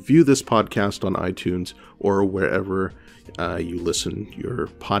and review this podcast on iTunes or wherever you listen your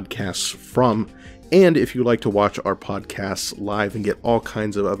podcasts from. And if you like to watch our podcasts live and get all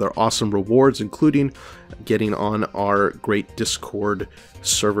kinds of other awesome rewards, including getting on our great Discord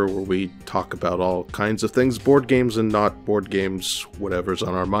server where we talk about all kinds of things, board games and not board games, whatever's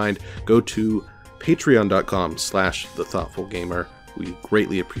on our mind, go to patreon.com/thethoughtfulgamer. We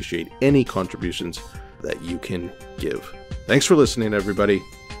greatly appreciate any contributions that you can give. Thanks for listening, everybody.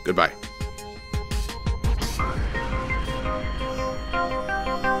 Goodbye.